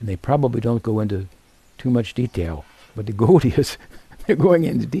 And they probably don't go into too much detail, but the Gaudiyas, they're going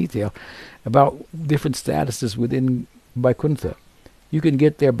into detail about different statuses within Vaikuntha. You can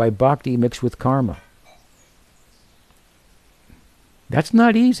get there by bhakti mixed with karma. That's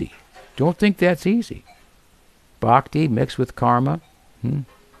not easy. Don't think that's easy. Bhakti mixed with karma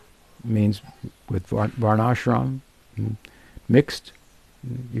means with varnashram mixed.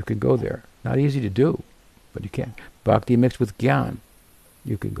 You can go there. Not easy to do, but you can. Bhakti mixed with jnana,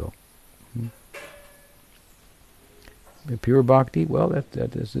 you can go. Pure bhakti, well,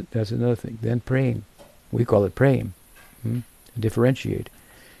 that's another thing. Then prem, we call it prem. Differentiate.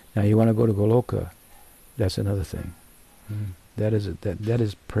 Now you want to go to Goloka, that's another thing. That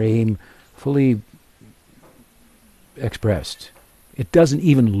is prem fully expressed. It doesn't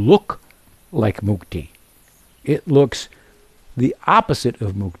even look like mukti. It looks the opposite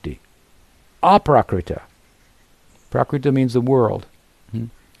of mukti. Aprakrita. Prakrita means the world.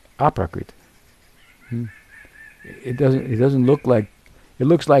 Aprakrita. It doesn't look like, it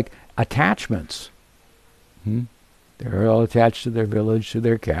looks like attachments. They're all attached to their village, to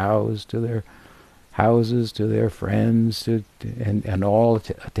their cows, to their houses, to their friends, and all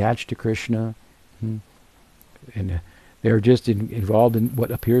attached to Krishna. And they're just involved in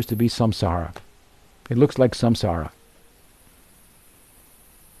what appears to be samsara. It looks like samsara.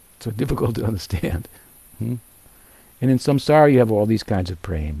 So difficult to understand. And in samsara you have all these kinds of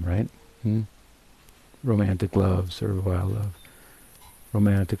prem, right? Romantic love, servile love,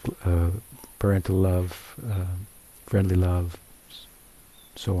 romantic, parental love, friendly love,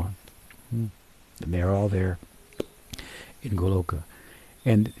 so on. And they're all there in Goloka.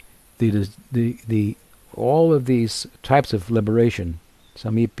 And the all of these types of liberation,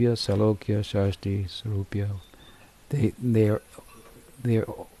 samipya, salokya, shasti, sarupya, they're an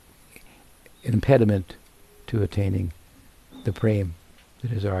impediment to attaining the prem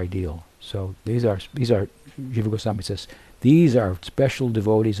that is our ideal. So these are Jiva Goswami says, these are special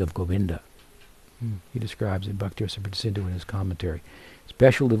devotees of Govinda. He describes in Bhakti Rasa Sindhu in his commentary.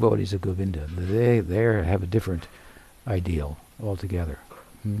 Special devotees of Govinda. They have a different ideal altogether.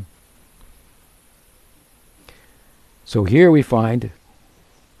 So here we find,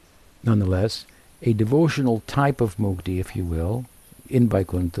 nonetheless, a devotional type of mukti, if you will, in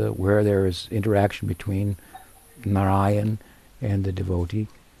Vaikuntha, where there is interaction between Narayan and the devotee.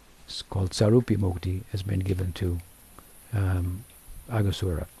 It's called Sarupya Mukti, has been given to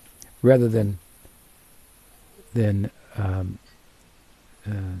Aghasura, rather than what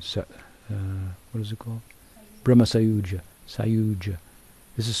is it called? Brahma Sayuja. Sayuja.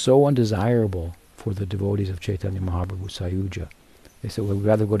 This is so undesirable for the devotees of Chaitanya Mahaprabhu, Sayuja. They said, well, we'd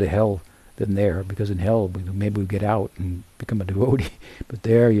rather go to hell than there, because in hell maybe we get out and become a devotee, but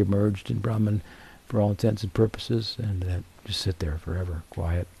there you're merged in Brahman for all intents and purposes, and just sit there forever,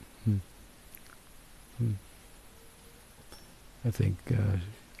 quiet. I think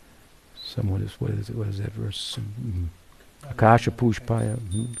someone is, what is that verse? Akasha Pushpaya,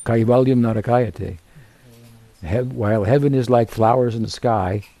 Kaivalyam Narakayate. While heaven is like flowers in the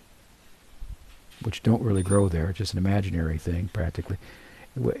sky, which don't really grow there, it's just an imaginary thing, practically,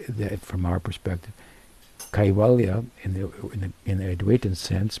 from our perspective. Kaivalya, in the Advaitin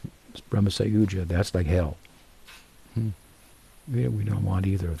sense, Brahma Sayuja, that's like hell. We don't want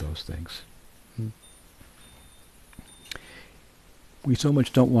either of those things. We so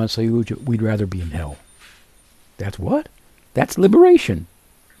much don't want Sayuja, we'd rather be in hell. That's what? That's liberation.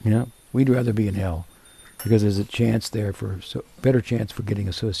 We'd rather be in hell, because there's a chance there better chance for getting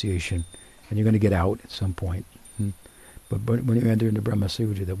association, and you're going to get out at some point. But when you enter into Brahma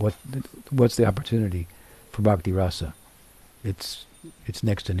Sayuja, what's the opportunity for Bhakti Rasa? It's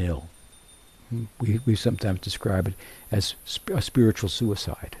next to nil. We sometimes describe it as a spiritual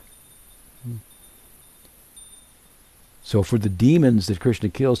suicide. So for the demons that Krishna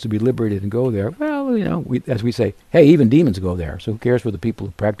kills to be liberated and go there, well, as we say, hey, even demons go there. So who cares for the people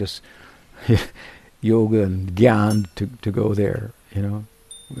who practice yoga and gyan to go there?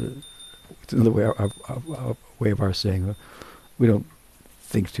 It's another way of our saying, we don't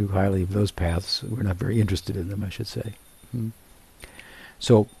think too highly of those paths. We're not very interested in them, I should say.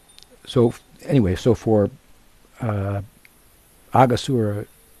 So anyway, for Aghasura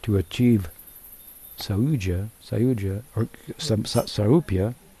to achieve Sayuja, or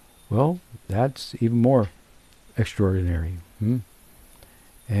Sarupya, well, that's even more extraordinary.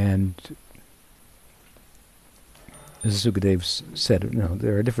 And as Sukadev said,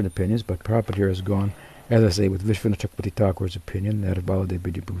 there are different opinions, but Prabhupada here has gone, as I say, with Vishwanath Chakravarti Thakur's opinion, that of Baladev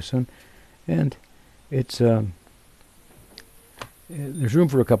Vidyabhusan, and it's there's room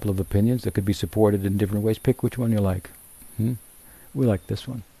for a couple of opinions that could be supported in different ways. Pick which one you like. We like this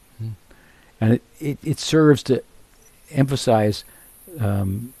one. And it serves to emphasize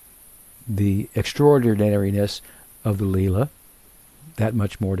the extraordinariness of the Leela, that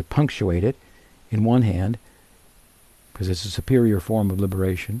much more to punctuate it, in one hand, because it's a superior form of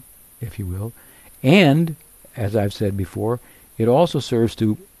liberation, if you will. And, as I've said before, it also serves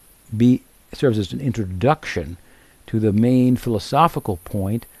as an introduction to the main philosophical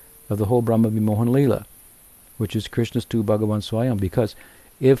point of the whole Brahma Vimohan Leela, which is Krishna's tu Bhagavan Swayam. Because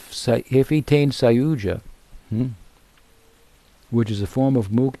if he attains Sayuja, which is a form of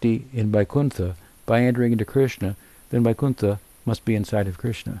mukti in Vaikuntha, by entering into Krishna, then Vaikuntha must be inside of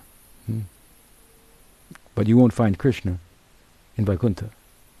Krishna. But you won't find Krishna in Vaikuntha.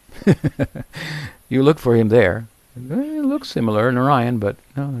 You look for him there. It looks similar, Narayan, but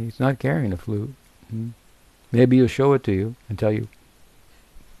no, he's not carrying a flute. Maybe he'll show it to you and tell you,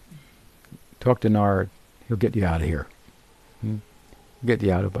 talk to Narad, he'll get you out of here. Get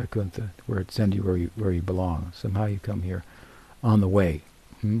you out of Vaikuntha, send you where you belong. Somehow you come here on the way.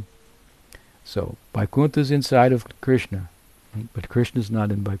 So Vaikuntha is inside of Krishna, but Krishna is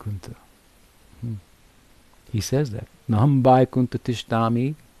not in Vaikuntha. He says that. Naham Vaikuntha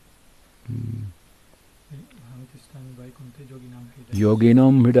tishtami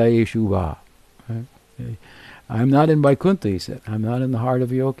yoginam hridayeshu va. I'm not in Vaikuntha, he said. I'm not in the heart of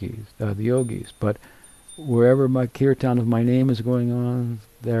the yogis, but wherever my kirtan of my name is going on,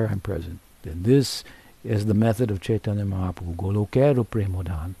 there I'm present. And this is the method of Chaitanya Mahaprabhu. Golokero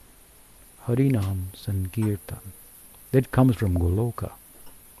Premodhan, Harinam Sankirtan. It comes from Goloka,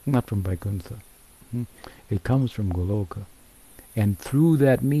 not from Vaikuntha. It comes from Goloka. And through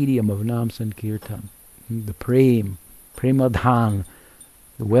that medium of Nam Sankirtan, the Premadhan,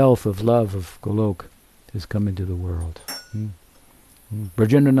 the wealth of love of Golok has come into the world.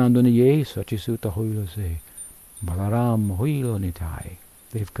 Brajendra Nandaniye Sachisuta Hoilo Se, Balaram Hoilo Nitai.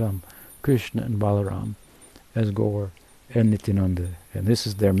 They've come, Krishna and Balaram, as Gaur and Nityananda. And this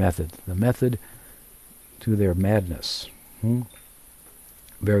is their method, the method to their madness.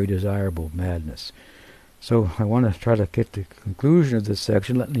 Very desirable madness. So I want to try to get to the conclusion of this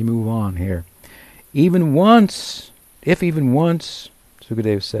section. Let me move on here. Even once,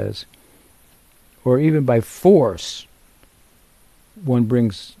 Sukadeva says, or even by force, one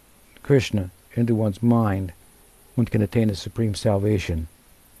brings Krishna into one's mind, one can attain a supreme salvation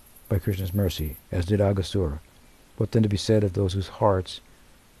by Krishna's mercy, as did Aghasura. What then to be said of those whose hearts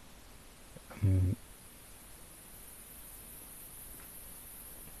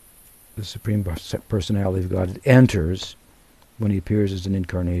the Supreme Personality of God enters when he appears as an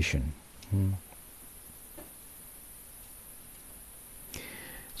incarnation.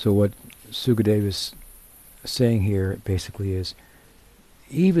 So what Sukadeva is saying here basically is,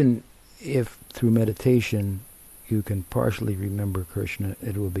 even if through meditation you can partially remember Krishna,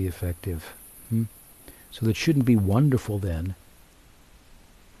 it will be effective. So that shouldn't be wonderful then,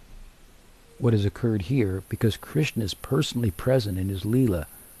 what has occurred here, because Krishna is personally present in his Leela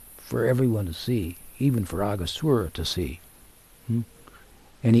for everyone to see, even for Aghasura to see.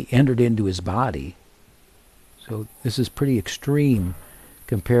 And he entered into his body. So this is pretty extreme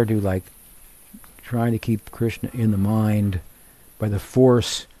compared to like trying to keep Krishna in the mind by the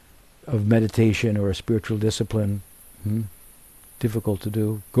force of meditation or a spiritual discipline. Difficult to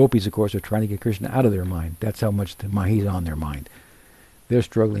do. Gopis, of course, are trying to get Krishna out of their mind. That's how much he's on their mind. They're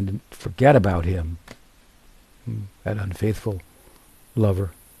struggling to forget about him, that unfaithful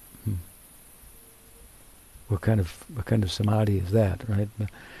lover. What kind of samadhi is that, right?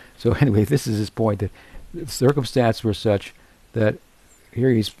 So anyway, this is his point, that the circumstances were such that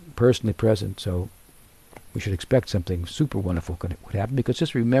here he's personally present, so we should expect something super wonderful would happen, because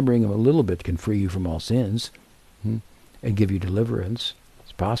just remembering him a little bit can free you from all sins and give you deliverance.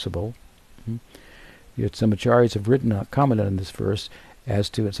 It's possible. Yet some acharyas have written, commented on this verse as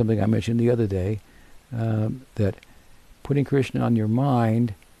to something I mentioned the other day, that putting Krishna on your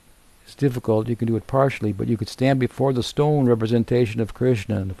mind is difficult. You can do it partially, but you could stand before the stone representation of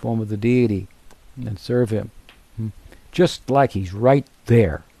Krishna in the form of the deity and serve him, just like he's right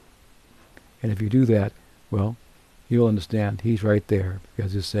there. And if you do that, well, you'll understand he's right there,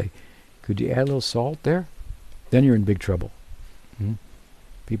 because you say, could you add a little salt there? Then you're in big trouble.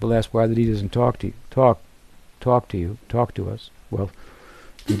 People ask why the deity doesn't talk to us. Well,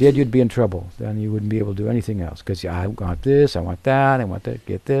 if you did, you'd be in trouble. Then you wouldn't be able to do anything else, because I want this, I want that, I want that,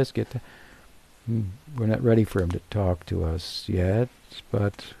 get this, get that. We're not ready for him to talk to us yet,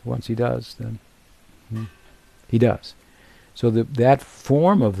 but once he does, then he does. So that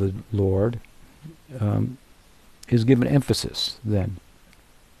form of the Lord is given emphasis then,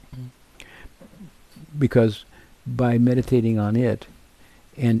 because by meditating on it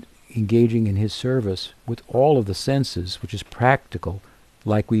and engaging in his service with all of the senses, which is practical,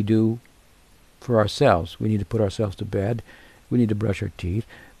 like we do for ourselves. We need to put ourselves to bed. We need to brush our teeth.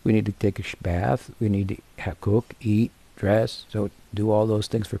 We need to take a bath. We need to cook, eat, dress. So do all those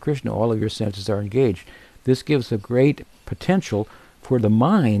things for Krishna. All of your senses are engaged. This gives a great potential for the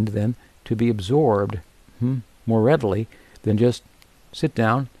mind then to be absorbed more readily than just sit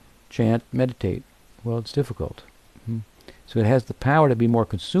down, chant, meditate. Well, it's difficult. So it has the power to be more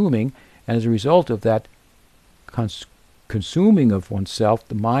consuming, and as a result of that consuming of oneself,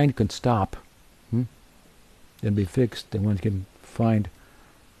 the mind can stop and be fixed, and one can find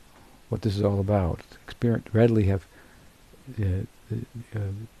what this is all about. Readily have the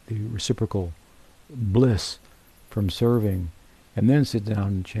reciprocal bliss from serving, and then sit down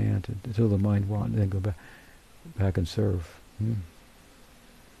and chant until the mind wants, and then go back and serve. I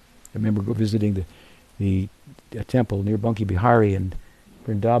remember visiting the temple near Banki Bihari in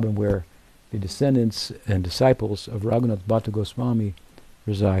Vrindavan, where the descendants and disciples of Raghunath Bhatta Goswami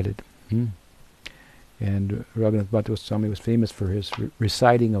resided. And Raghunath Bhatta Goswami was famous for his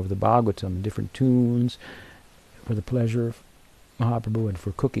reciting of the Bhagavatam, different tunes, for the pleasure of Mahaprabhu and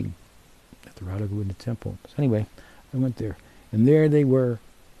for cooking at the Radha Govinda temple. So anyway, I went there. And there they were,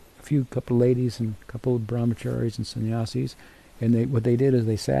 couple of ladies and a couple of brahmacharis and sannyasis. And what they did is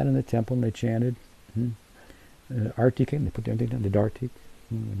they sat in the temple and they chanted. Arti came, they put everything down, the Dartik.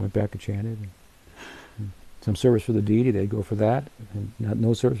 Went back and chanted. some service for the deity, they'd go for that. And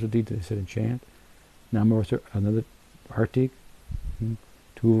no service for the deity, they sit and chant. Now another artik.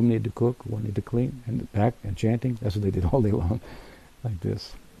 Two of them need to cook, one need to clean, and back and chanting. That's what they did all day long, like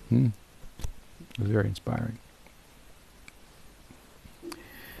this. It was very inspiring.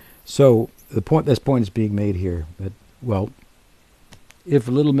 So this point is being made here that, well, if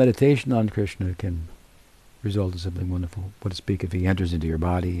a little meditation on Krishna can result in something wonderful, what to speak if he enters into your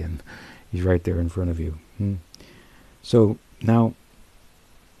body and he's right there in front of you. So now,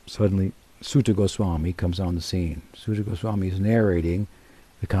 suddenly, Sutta Goswami comes on the scene. Sutta Goswami is narrating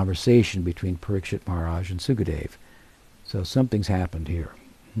the conversation between Parikshit Maharaj and Sukadev. So something's happened here.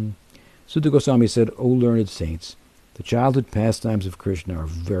 Sutta Goswami said, O learned saints, the childhood pastimes of Krishna are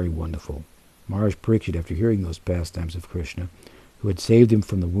very wonderful. Maharaj Parikshit, after hearing those pastimes of Krishna, who had saved him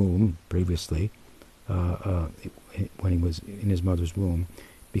from the womb previously, when he was in his mother's womb,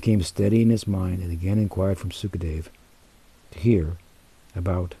 became steady in his mind and again inquired from Sukadev to hear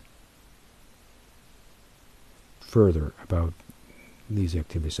further about these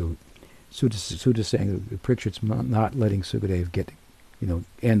activities. So Sutta is saying that Parikshit's not letting Sukadev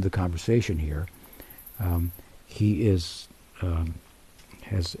end the conversation here. He has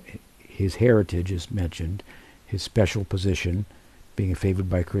his heritage is mentioned, his special position, being favored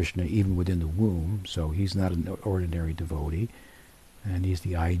by Krishna even within the womb. So he's not an ordinary devotee, and he's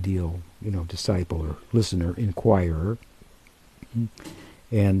the ideal, disciple or listener, inquirer.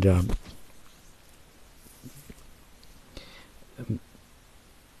 And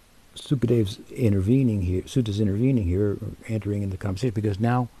Sukadeva's intervening here, Sutta's intervening here, entering in the conversation, because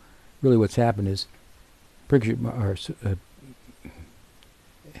now, really, what's happened is, he's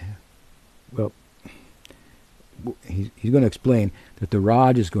going to explain that the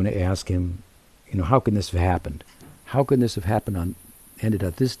Raj is going to ask him, how can this have happened? How can this have happened ended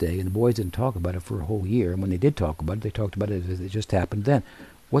up this day? And the boys didn't talk about it for a whole year. And when they did talk about it, they talked about it as it just happened then.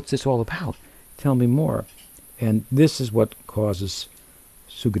 What's this all about? Tell me more. And this is what causes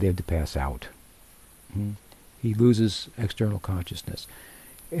Sukadev to pass out. He loses external consciousness.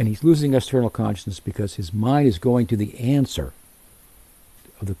 And he's losing external consciousness because his mind is going to the answer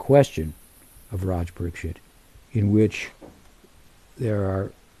of the question of Raj Parikshit, in which there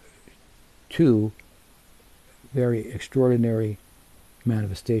are two very extraordinary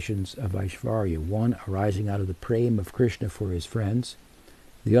manifestations of Aishvarya. One arising out of the prema of Krishna for his friends,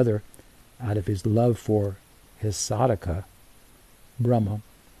 the other out of his love for his sadhaka, Brahma,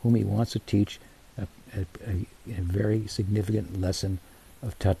 whom he wants to teach a very significant lesson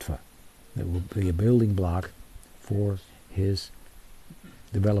of tattva that will be a building block for his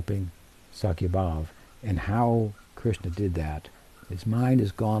developing Sakyabhav. And how Krishna did that. His mind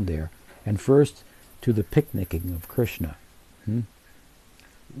has gone there. And first to the picnicking of Krishna,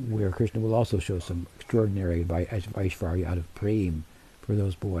 where Krishna will also show some extraordinary Aishvarya out of prema for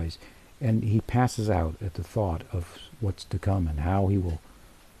those boys. And he passes out at the thought of what's to come and how he will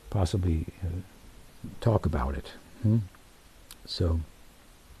possibly talk about it. So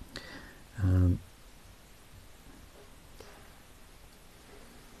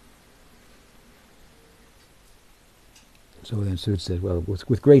then Sud said, well,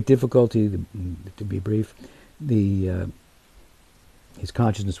 with great difficulty, to be brief, his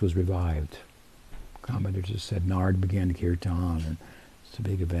consciousness was revived. Commentators just said Nard began to kirtan, and it's a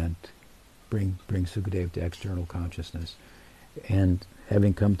big event. Bring Sukadev to external consciousness. And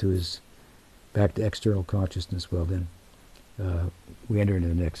having come back to external consciousness, well then, we enter into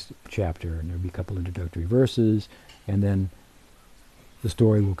the next chapter, and there'll be a couple introductory verses, and then the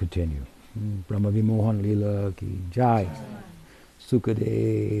story will continue. Brahma Vimohan Lila ki Jai,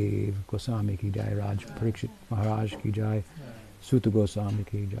 Sukadev Goswami ki Jai, Raj Parikshit Maharaj ki Jai, Sutta Goswami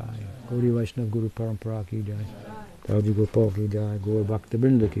ki Jai, Gauri Vaishnav Guru Parampara ki Jai, Tauji Gopal ki Jai, Gaur Bhakta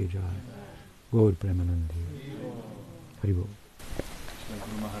Brinda ki Jai, Gaur Premanandi. Hari Bol.